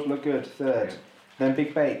 Vietnamese Worlds look good. Third. Then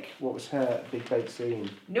Big Bake. What was her Big Bake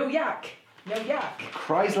scene? No yak. No yak.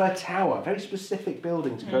 Chrysler Tower. Very specific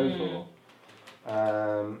building to go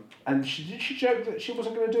for. And did she joke that she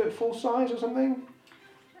wasn't going to do it full size or something?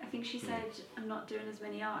 I think she said, I'm not doing as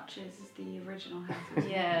many arches as the original house.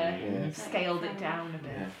 Yeah. Yeah. Scaled it down a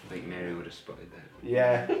bit. Yeah. I think Mary would have spotted that.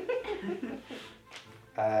 Yeah.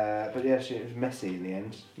 But yeah, it was messy in the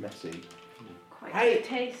end. Messy. Quite I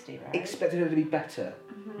Tasty, right? expected her to be better.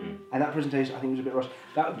 And that presentation, I think, was a bit rushed.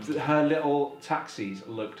 Her little taxis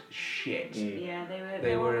looked shit. Yeah, they were.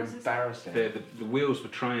 They were always- embarrassing. The wheels were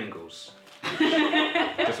triangles.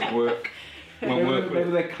 Doesn't work. Won't work with Maybe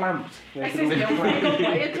it. they're clamped. This is no York. What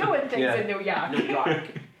are you doing things Yeah. in New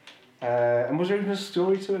York? And was there even a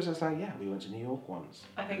story to it? So it's like, yeah, we went to New York once.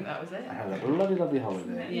 I think that was it. I had a lovely, lovely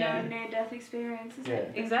holiday. Yeah. No near-death experience, is Yeah.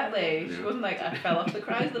 it? Exactly. She Yeah. wasn't like, I fell off the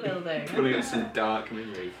Chrysler building. Pulling up some dark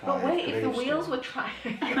memory. But wait, if the Gravestones. wheels were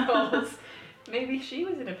triangles, maybe she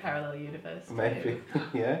was in a parallel universe. too. Maybe,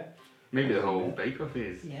 yeah. Maybe the whole Bake Off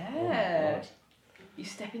is. Yeah. God. You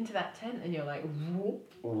step into that tent and you're like, "Whoa,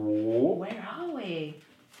 Oh, where are we?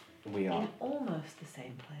 we are. In almost the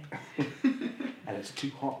same place. And it's too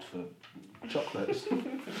hot for chocolates.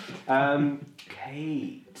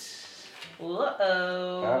 Kate.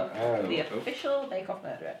 Uh-oh. Uh-oh. The official Bake Off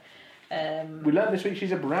murderer. We learned this week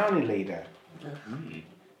she's a brownie leader.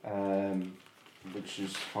 Mm. Which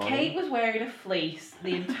is fine. Kate was wearing a fleece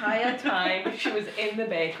the entire time she was in the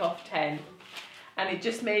Bake Off tent. And it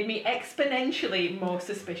just made me exponentially more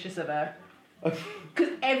suspicious of her. Because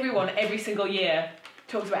everyone, every single year,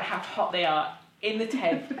 talks about how hot they are in the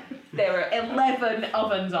tent. There are 11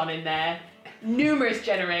 ovens on in there, numerous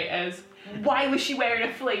generators. Why was she wearing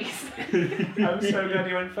a fleece? I'm so glad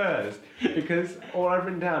you went first. Because all I've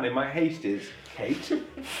written down in my haste is Kate,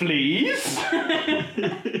 fleas.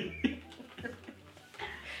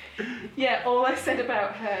 Yeah, all I said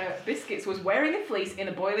about her biscuits was wearing a fleece in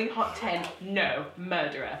a boiling hot tent. No,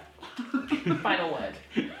 murderer. Final word.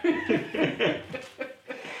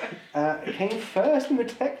 Came first in the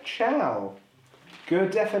tech chow.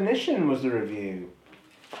 Good definition was the review.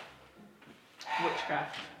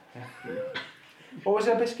 Witchcraft. What was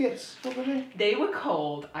her biscuits? What were they? They were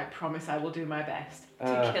called, I promise I will do my best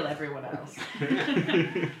to kill everyone else.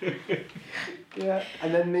 Yeah,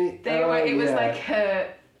 and then the. They were. It was yeah. like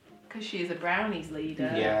her because she is a brownies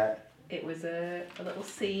leader, Yeah, it was a little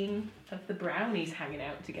scene of the brownies hanging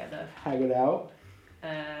out together. hanging out.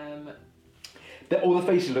 All the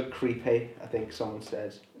faces look creepy, I think someone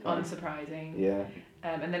says. Unsurprising. Yeah.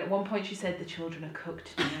 And then at one point she said the children are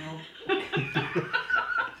cooked now.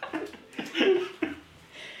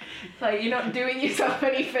 Like, you're not doing yourself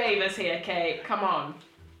any favours here, Kate. Come on.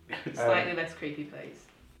 Slightly less creepy, please.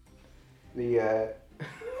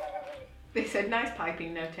 They said nice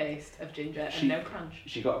piping, no taste of ginger and no crunch.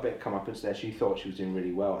 She got a bit come up and there. She thought she was doing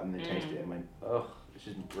really well, and they tasted it and went, "Oh, this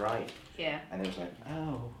isn't right." Yeah. And it was like,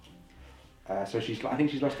 "Oh." So I think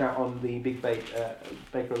she's lost out on the Big Baker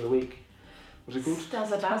of the Week. What's it called?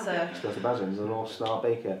 Stazzabaza. Stazzabaza is an all-star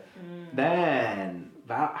baker. Then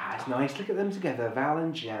Val, it's nice. Look at them together, Val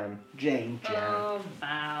and Jan. Jan. Oh,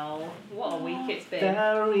 Val. What a week it's been.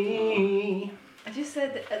 Very. I just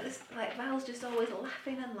said that at this, like, Val's just always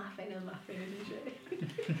laughing and laughing and laughing,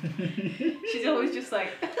 isn't she? She's always just like...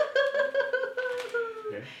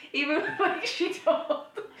 Yeah. Even like she told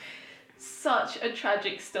such a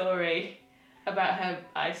tragic story about her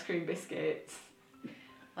ice cream biscuits.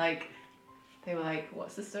 Like, they were like,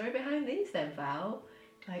 what's the story behind these then, Val?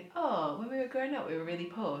 Like, oh, when we were growing up, we were really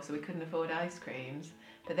poor, so we couldn't afford ice creams.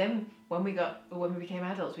 But then when we became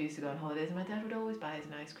adults, we used to go on holidays, and my dad would always buy us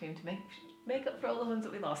an ice cream to make up for all the ones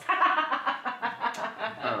that we lost.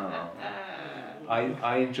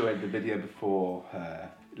 I enjoyed the video before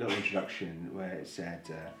her little introduction where it said,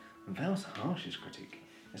 Val's harshest critic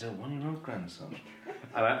is her 1-year-old grandson.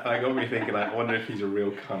 And I got me thinking, I wonder if he's a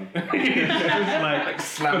real cunt. Just like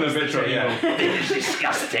slapping the bitch on the head. This is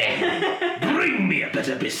disgusting. Bring me a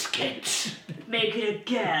better biscuit. Make it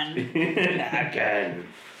again. Again.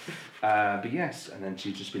 But yes, and then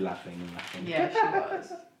she'd just be laughing and laughing. Yeah, she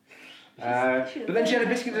was. But then she had a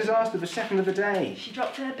biscuit disaster the second of the day. She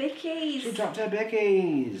dropped her bickies. She dropped her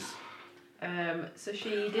bickies. So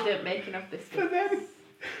she didn't make enough biscuits.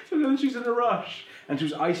 So then she's in a rush and she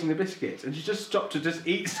was icing the biscuits and she just stopped to just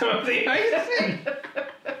eat some of the icing.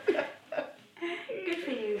 Good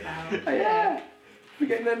for you, Val. Yeah.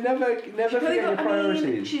 Never forget your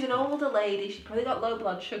priorities. She's an older lady. She's probably got low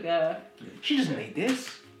blood sugar. She doesn't need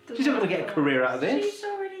this. She's not going to get a career out of this. She's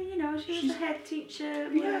already, she was a head teacher.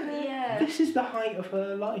 Yeah. This is the height of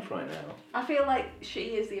her life right now. I feel like she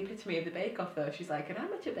is the epitome of the Bake Off, though. She's like an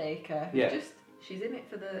amateur baker. Yeah. She's in it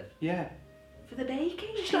for the baking.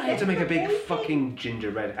 She's not here to make a big fucking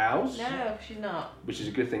gingerbread house. No, she's not. Which is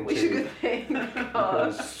a good thing Which is a good thing.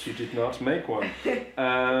 Because she did not make one.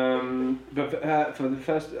 But for the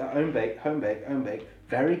first home bake,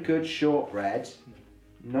 very good shortbread.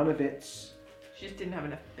 None of it's... She just didn't have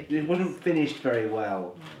enough baking. It wasn't finished very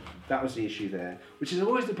well. That was the issue there. Which is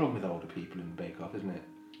always the problem with older people in the Bake Off, isn't it?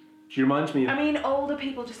 She reminds me of... I mean, older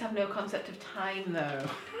people just have no concept of time, though.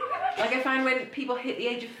 Like, I find when people hit the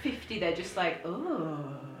age of 50, they're just like,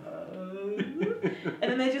 oh. And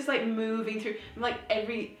then they're just, like, moving through. And, like,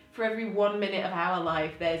 for every 1 minute of our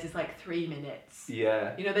life, theirs is, like, 3 minutes.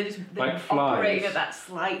 Yeah. You know, they're Like operating flies. at that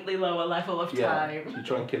slightly lower level of time. If you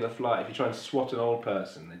try and kill a fly, if you try and swat an old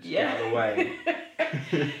person, they just get out of the way.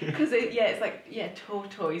 Because, it's like,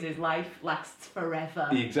 tortoise's life lasts forever.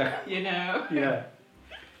 Exactly. You know? Yeah.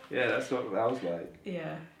 Yeah, that's what that was like.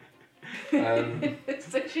 Yeah. Um,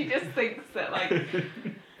 So she just thinks that, like,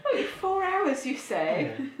 only 4 hours, you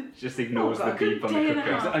say? She just ignores Oh, the God, good beep on day the and a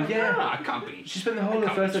cooker. half. Yeah. Ah, I can't be. She spent the whole of the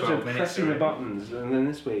Can't first be 12 episode minutes pressing the already. buttons, and then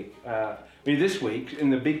this week, this week in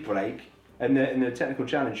the big break, in the technical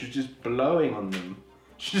challenge, she was just blowing on them.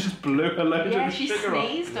 She just blew a load Yeah, of she sugar off.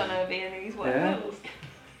 sneezed on her Viennese Yeah. waffles.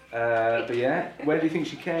 But yeah, where do you think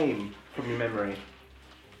she came from your memory?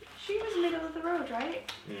 She was middle of the road,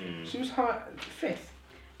 right? She was fifth.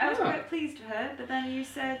 I was Ah. quite pleased for her, but then you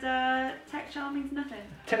said tech challenge means nothing.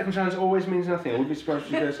 Technical challenge always means nothing. I wouldn't be surprised if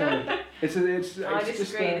she goes home. It's I just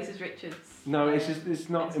disagree, this is Richard's. no, it's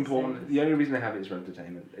not It's the important. same. The only reason I have it is for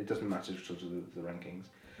entertainment. It doesn't matter sort of the rankings.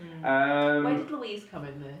 Where did Louise come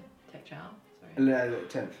in the tech challenge? Sorry.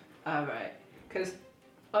 10th. Oh, right. Because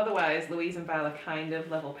otherwise, Louise and Val are kind of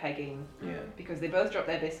level pegging Yeah. because they both dropped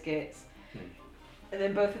their biscuits and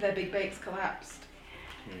then both of their big bakes collapsed.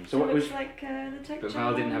 So what was? Looks like the tech But challenge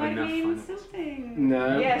Val didn't have might enough mean finals. something.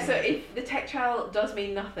 No. Yeah, so if the tech trial does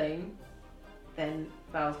mean nothing, then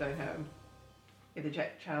Val's going home. If the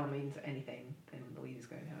tech trial means anything, then Louise is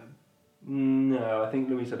going home. No, I think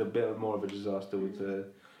Louise had a bit more of a disaster with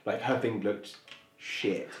like her thing looked.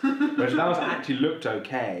 shit. Whereas that was actually looked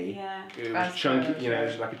okay. Yeah. It was That's chunky, good, you know, yeah. it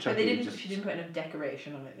was like a But chunky. they didn't. just- She didn't put enough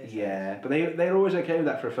decoration on it. This Yeah, but they're always okay with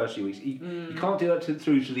that for the first few weeks. You can't do that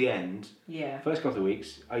through to the end. Yeah. First couple of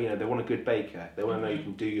weeks, you know, they want a good baker. They want to know you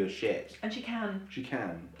can do your shit. And she can. She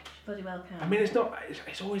can. She bloody well can. I mean, it's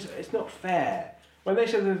not fair. When they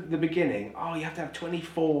said at the beginning, oh, you have to have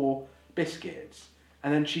 24 biscuits,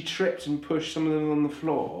 and then she tripped and pushed some of them on the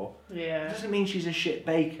floor, it yeah. doesn't mean she's a shit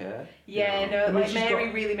baker. Yeah, no, I mean, like she's Mary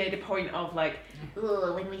got- really made a point of like,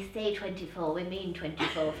 Oh, when we say 24, we mean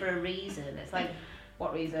 24 for a reason. it's like,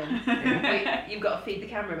 what reason? You've got to feed the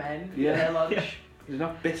cameramen Yeah. their lunch. There's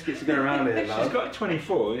enough biscuits to go around here, She's love. got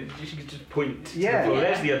 24. She could just point to Yeah. the floor. Yeah.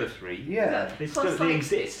 There's the other 3. Yeah, They Plus, still they like-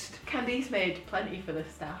 exist. Candice made plenty for the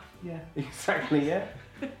staff. yeah, exactly, yeah.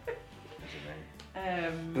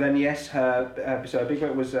 Um, But then, yes, so her big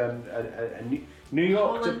break was a New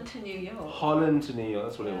York Holland to New York. Holland to New York,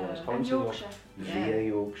 that's what it Yeah. was. And Holland to New York. Yorkshire. Yeah. Via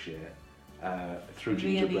Yorkshire, through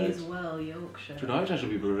Viennese gingerbread. well, Yorkshire. Tonight I shall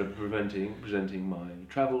be presenting my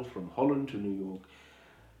travel from Holland to New York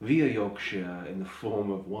via Yorkshire in the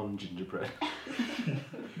form of one gingerbread.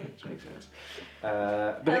 Which makes sense.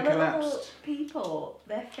 But The it little collapsed. people,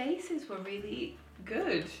 their faces were really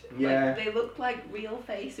good. Yeah. Like, they looked like real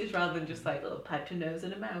faces rather than just like little piped a nose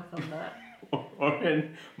and a mouth on that. Or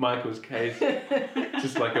in Michael's case,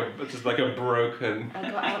 just like a broken I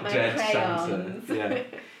got out my dead crayons. Santa. Yeah.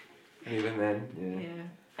 And even then, yeah.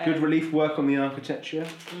 Yeah. Good relief work on the architecture.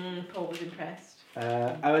 Paul was impressed.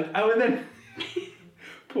 And then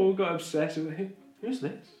Paul got obsessed with who's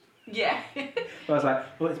this? Yeah. I was like,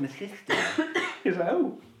 oh, it's my sister. He was like,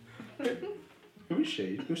 oh, who is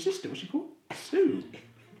she? Your sister? What's she called? Sue.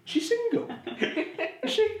 She's single.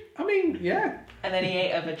 Is she? I mean, yeah. And then he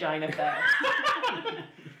ate a vagina first.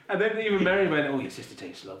 And then even Mary went, oh, your sister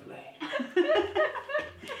tastes lovely.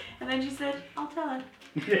 And then she said, I'll tell her.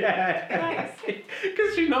 Yeah.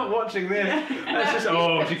 Because she's not watching this. That's just,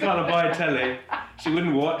 oh, she can't abide telly. She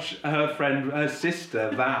wouldn't watch her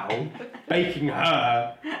sister, Val, baking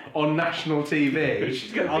her on national TV.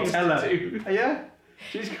 She's got I'll things tell to her. do. Yeah.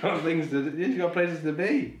 She's got things to do. She's got places to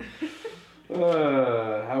be.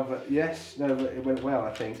 Yes, no, but it went well,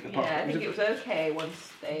 I think. Yeah, I think it was okay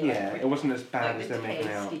once they. Yeah, like, it wasn't as bad like as the they're making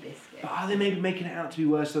tasty out. biscuits. But are they maybe making it out to be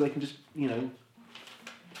worse so they can just,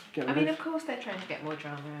 get I rid mean, of of course they're trying to get more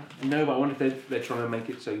drama out. No, but I wonder if they're trying to make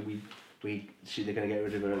it so they're going to get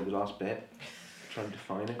rid of her at the last bit. Try and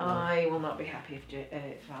define it. I will not be happy if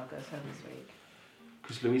Val goes home this week.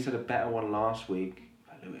 Because Louise had a better one last week.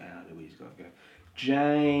 Louise got to go.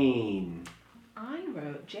 Jane. I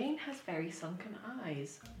wrote, Jane has very sunken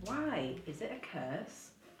eyes. Why? Is it a curse?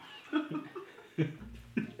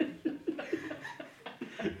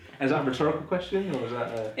 Is that a rhetorical question or is that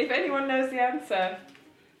a... If anyone knows the answer.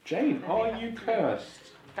 Jane, are you cursed?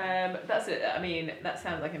 That's it. I mean, that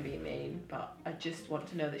sounds like I'm being mean, but I just want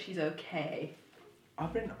to know that she's okay.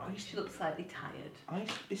 I've been iced She looks slightly tired.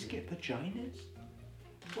 biscuit vaginas?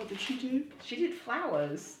 What did she do? She did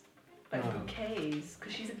flowers, like Oh. bouquets,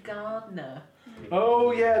 because she's a gardener.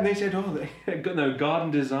 Oh yeah, and they said, no,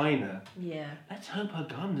 garden designer. Yeah. Let's hope her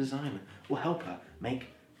garden designer will help her make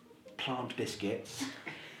plant biscuits.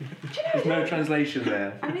 There's no translation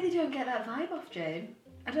there. I really don't get that vibe off Jane.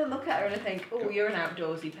 I don't look at her and I think, oh, you're an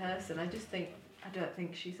outdoorsy person. I don't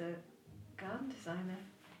think she's a garden designer.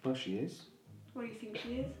 Well, she is. What do you think she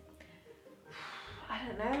is? I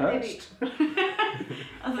don't know. Cursed.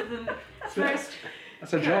 Other than First,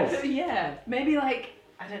 That's a job. yeah, maybe like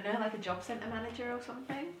I don't know, like a job centre manager or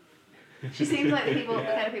something. She seems like the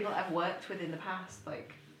kind of people that I've worked with in the past,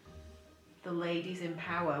 like the ladies in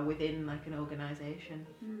power within like an organisation,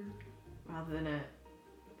 rather than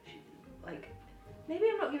like maybe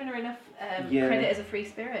I'm not giving her enough Yeah. credit as a free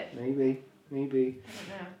spirit. Maybe. I don't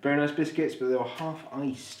know. Very nice biscuits, but they were half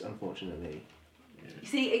iced, unfortunately. You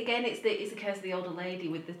see, again, it's the curse of the older lady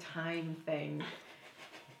with the time thing.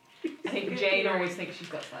 I think Jane always thinks she's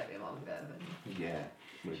got slightly longer than. Yeah,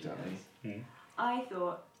 exactly. I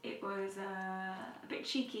thought it was a bit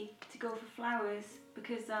cheeky to go for flowers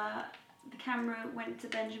because the camera went to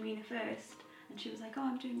Benjamina first and she was like, oh,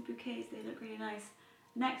 I'm doing bouquets, they look really nice.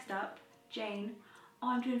 Next up, Jane, oh,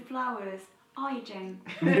 I'm doing flowers. Are you, Jane?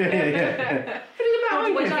 yeah.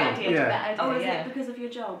 Oh, was good that? idea. Yeah. That idea, Oh, is yeah. it because of your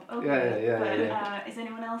job? Okay. Yeah, but, yeah. Is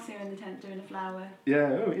anyone else here in the tent doing a flower?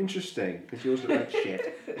 Yeah, oh, interesting. Because yours look like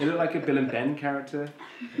shit. They look like a Bill and Ben character.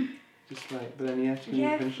 Just like, but then can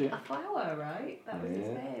you finish it? A flower, right? That was his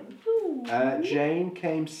Yeah. name. Jane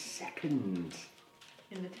came second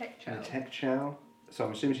In the tech in chow. the tech chow. So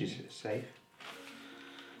I'm assuming she's safe.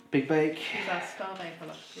 Big Bake. She was our star maker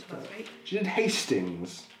last week. She did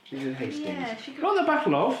Hastings. She's in Hastings. Yeah, she Not the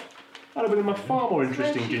Battle of. That'd have been a far more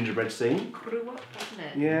interesting she- gingerbread scene. grew up, wasn't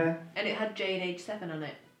it? Yeah. And it had Jane age 7 on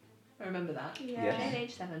it. I remember that. Yes. Jane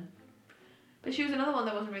age 7. But she was another one.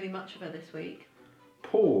 There wasn't really much of her this week.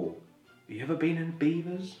 Paul, have you ever been in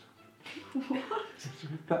Beavers? What?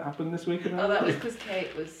 That happened this week? Oh, that was because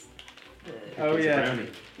Kate was the... Oh, It's a yeah. brownie.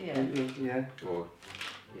 Yeah. Yeah, Or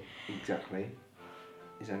exactly.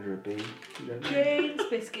 Is under a B. You don't know. Jane's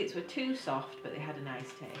biscuits were too soft, but they had a nice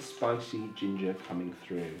taste. Spicy ginger coming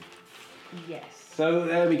through. Yes. So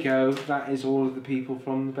there we go. That is all of the people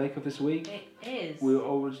from the Bake Off this week. It is. We'll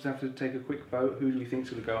always just have to take a quick vote. Who do we think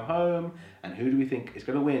is going to go home? And who do we think is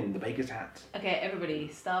going to win the baker's hat? Okay, everybody.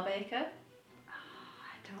 Star Baker.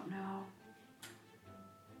 I don't know.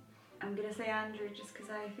 I'm gonna say Andrew just because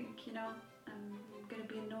I think, you know, I'm gonna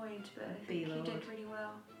be annoyed, but I think he B-Lord. did really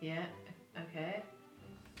well. Yeah. Okay.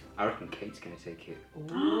 I reckon Kate's going to take it.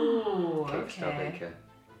 Ooh. Kate Okay. Starbaker.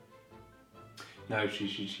 No,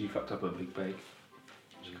 she fucked up a big bake.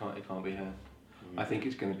 It can't be her. I think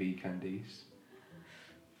it's going to be Candice.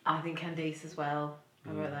 I think Candice as well.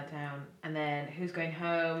 I wrote that down. And then who's going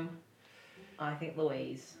home? I think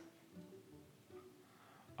Louise.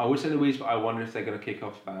 I would say Louise, but I wonder if they're going to kick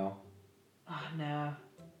off Val. Oh no,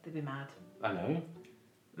 they'd be mad. I know.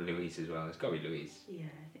 Louise as well. It's got to be Louise. Yeah,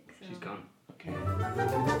 I think so. She's gone. Okay.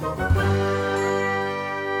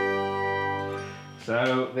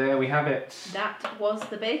 So there we have it. That was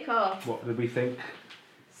the Bake Off. What did we think?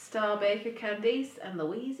 Star Baker, Candice, and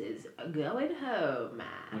Louise is going home.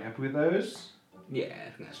 Are we happy with those? Yeah,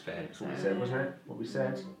 I think that's fair. That's what we said, wasn't it? What we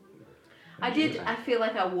said. I feel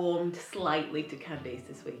like I warmed slightly to Candice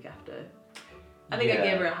this week after. I think I Yeah.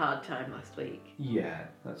 gave her a hard time last week. Yeah,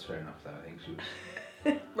 that's fair enough though. I think she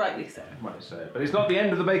was Rightly so. might say. But it's not the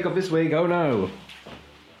end of the Bake Off this week, oh no.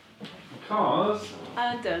 Because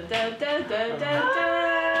Dun, dun, dun, dun, dun, dun.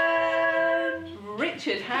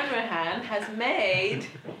 Richard Hanrahan has made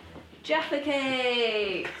Jaffa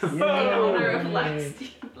cakes in honour of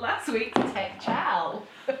last week's Tech Chow.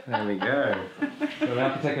 there we go. We'll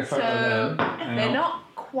have to take a photo So of them. Hang they're on.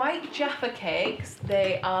 not quite Jaffa cakes,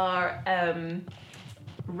 they are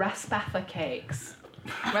Raspaffa cakes.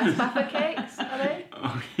 Raspaffa cakes, are they?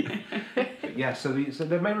 Oh, yeah. Yeah, so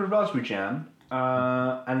they're made with raspberry jam,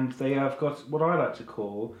 and they have got what I like to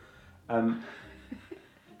call a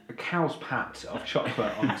cow's pat of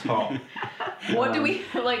chocolate on top. What do we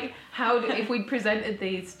like? If we presented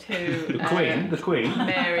these to The Queen.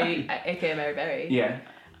 Mary, aka Mary Berry, Yeah,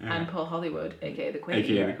 and Paul Hollywood, aka the Queen?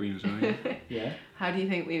 AKA the Queen as well. Yeah. yeah. How do you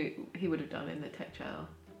think he would have done in the Tech Chow?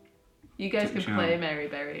 You guys Tech can Chow. play Mary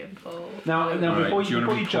Berry and Paul. Now Alright, before do you you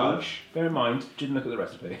wanna be Paul? judge, bear in mind, didn't look at the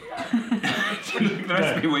recipe. Look at the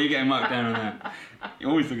recipe. What are you getting marked down on that? You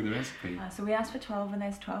always look at the recipe. So we asked for 12 and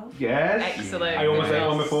there's 12. Yes. Excellent. I almost ate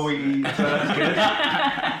one before we eat, so that's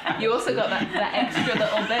good. You also got that extra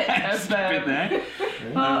little bit of Bit there.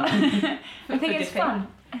 Well, I think For it's dipping. fun.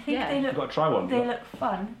 I think Yeah. they You've look got to try one. they look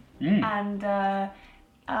fun, and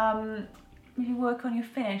maybe work on your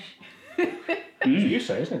finish. You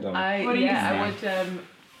say, isn't it, Dom? What do you I say? would.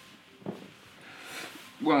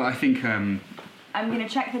 Well, I think I'm gonna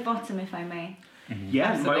check the bottom if I may.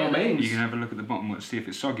 Yeah, by all Absolutely. means. you can have a look at the bottom, see if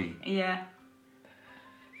it's soggy. Yeah.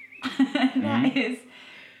 That is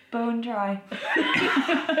bone dry.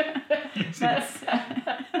 That's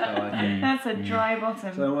that's a dry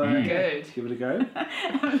bottom. So Good. give it a go.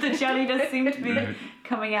 The jelly does seem to be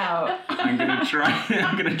coming out. I'm gonna try.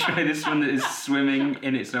 I'm gonna try this one that is swimming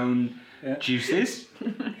in its own Yeah. juices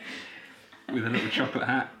with a little chocolate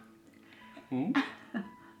hat. Ooh,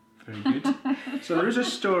 very good. So there is a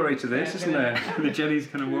story to this, isn't there? The jelly's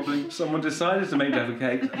kind of wobbling. Someone decided to make Jaffa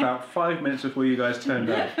cakes about 5 minutes before you guys turned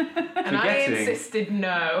up. And I Forgetting. insisted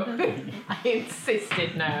no. I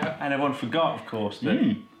insisted no. And everyone forgot, of course,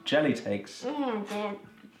 that jelly takes. Oh god.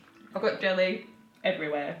 I've got jelly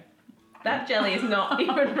everywhere. That jelly is not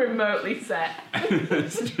even remotely set.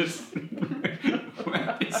 It's just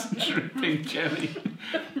it's dripping jelly.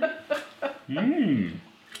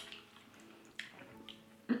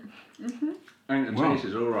 I think the Wow. taste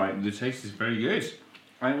is alright. The taste is very good.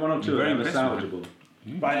 I think one or two Very are impressed salvageable.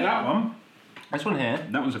 Right, that one. This one here.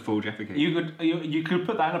 That was a full Jaffa cake. You could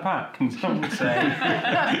put that in a pack and someone would say,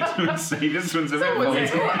 say this one's a bit Someone full. said,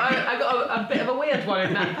 oh, I got a bit of a weird one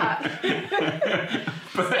in that pack.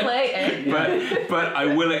 Still ate it. But I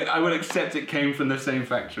will accept it came from the same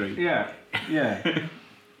factory. yeah, yeah.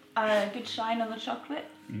 Good shine on the chocolate.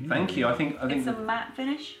 Thank you. I think It's a matte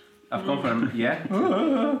finish. I've gone for a yeah.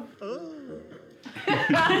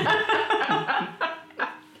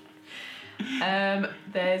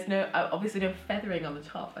 There's no obviously no feathering on the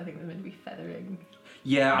top. I think there's meant to be feathering.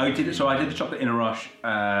 Yeah, I did it. So I did the chocolate in a rush.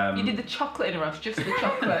 You did the chocolate in a rush, just the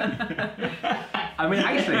chocolate. I mean,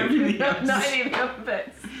 actually, not any of the other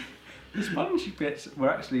bits. the spongy bits were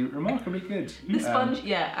actually remarkably good. The sponge,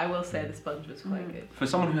 yeah, I will say the sponge was quite good. For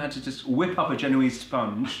someone who had to just whip up a Genoese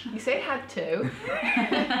sponge. You say had to.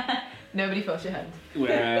 Nobody forced your hand.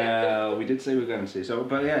 Well, we did say we were going to. So,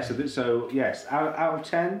 but yeah. So yes, out of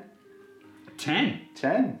 10. 10.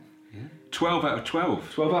 10. 12 out of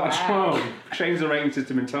 12. 12 out of 12. Change the rating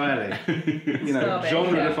system entirely. You know, Star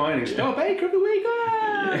genre Baker. defining. Star Baker of the week.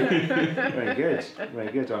 Very good.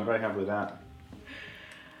 Very good. I'm very happy with that.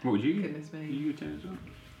 What would you give? Goodness me. You give 10 as well?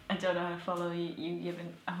 I don't know how to follow you. You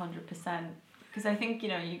giving 100%. Because I think, you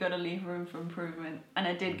know, you got to leave room for improvement. And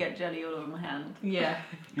I did get jelly all over my hand. Yeah.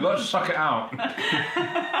 You got to suck it out.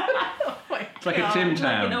 It's like a Tim Like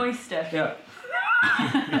Tam. an oyster. Yeah.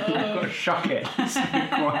 You've got to shuck it.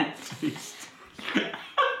 Quite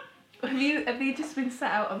Have you just been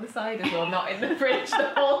sat out on the side as well, not in the fridge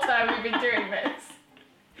the whole time we've been doing this?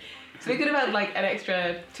 So we could have had like an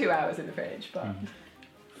extra 2 hours in the fridge, but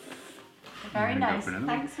Very I'm gonna go nice. for another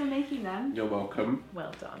Thanks for making them. You're welcome.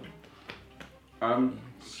 well done.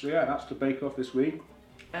 So yeah, that's the Bake Off this week.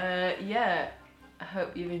 Yeah, I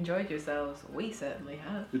hope you've enjoyed yourselves. We certainly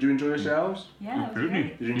have. Did you enjoy yourselves? Yeah, it was Absolutely.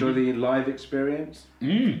 great. Did you enjoy the live experience?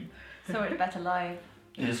 So much better live.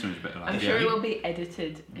 Yeah, this one's better. I'm sure it will be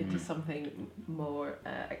edited into something more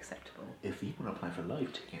acceptable. If you want to apply for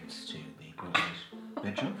live tickets to the Greenwich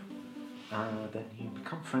Bedroom, then you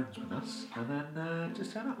become friends with us and then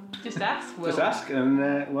just turn up. Just ask. Just ask and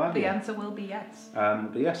we'll have The you. answer will be yes.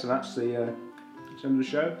 But yeah, so that's the end of the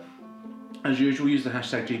show. As usual, use the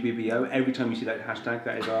hashtag GBBO. Every time you see that hashtag,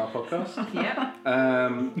 that is our podcast. Yeah.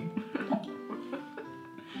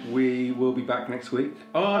 We will be back next week.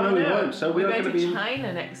 Oh, no, we won't. So we're are going going to to be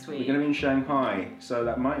China next week. we're going to be in Shanghai. So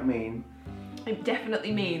that might mean It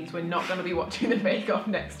definitely means we're not going to be watching the Bake Off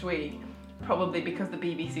next week. Probably because the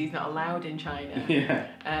BBC's not allowed in China. yeah,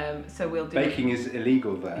 So we'll do. baking is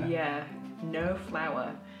illegal there. Yeah, no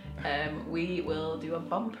flour. We will do a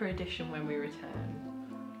bumper edition when we return.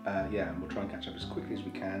 Yeah, and we'll try and catch up as quickly as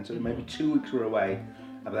we can. So maybe 2 weeks we're away,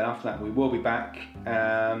 but then after that we will be back.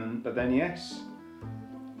 But then yes,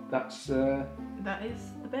 that's That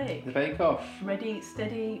is the bake. the Bake Off. Ready,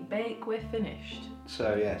 steady, bake. We're finished.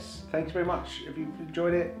 So yes, thanks very much. If you've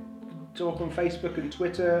enjoyed it, talk on Facebook and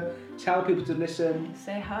Twitter. Tell people to listen.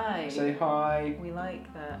 Say hi. Say hi. We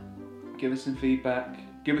like that. Give us some feedback.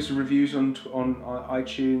 Give us some reviews on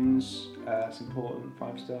iTunes. It's important.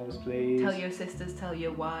 5 stars, please. Tell your sisters. Tell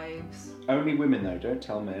your wives. Only women though. Don't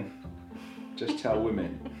tell men. Just tell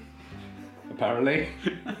women. Apparently.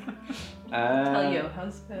 Tell your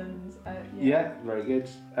husbands. Yeah, very good.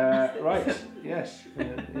 Right. Yes.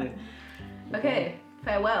 Yeah. Okay.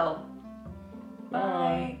 Farewell.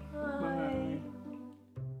 Bye. Bye.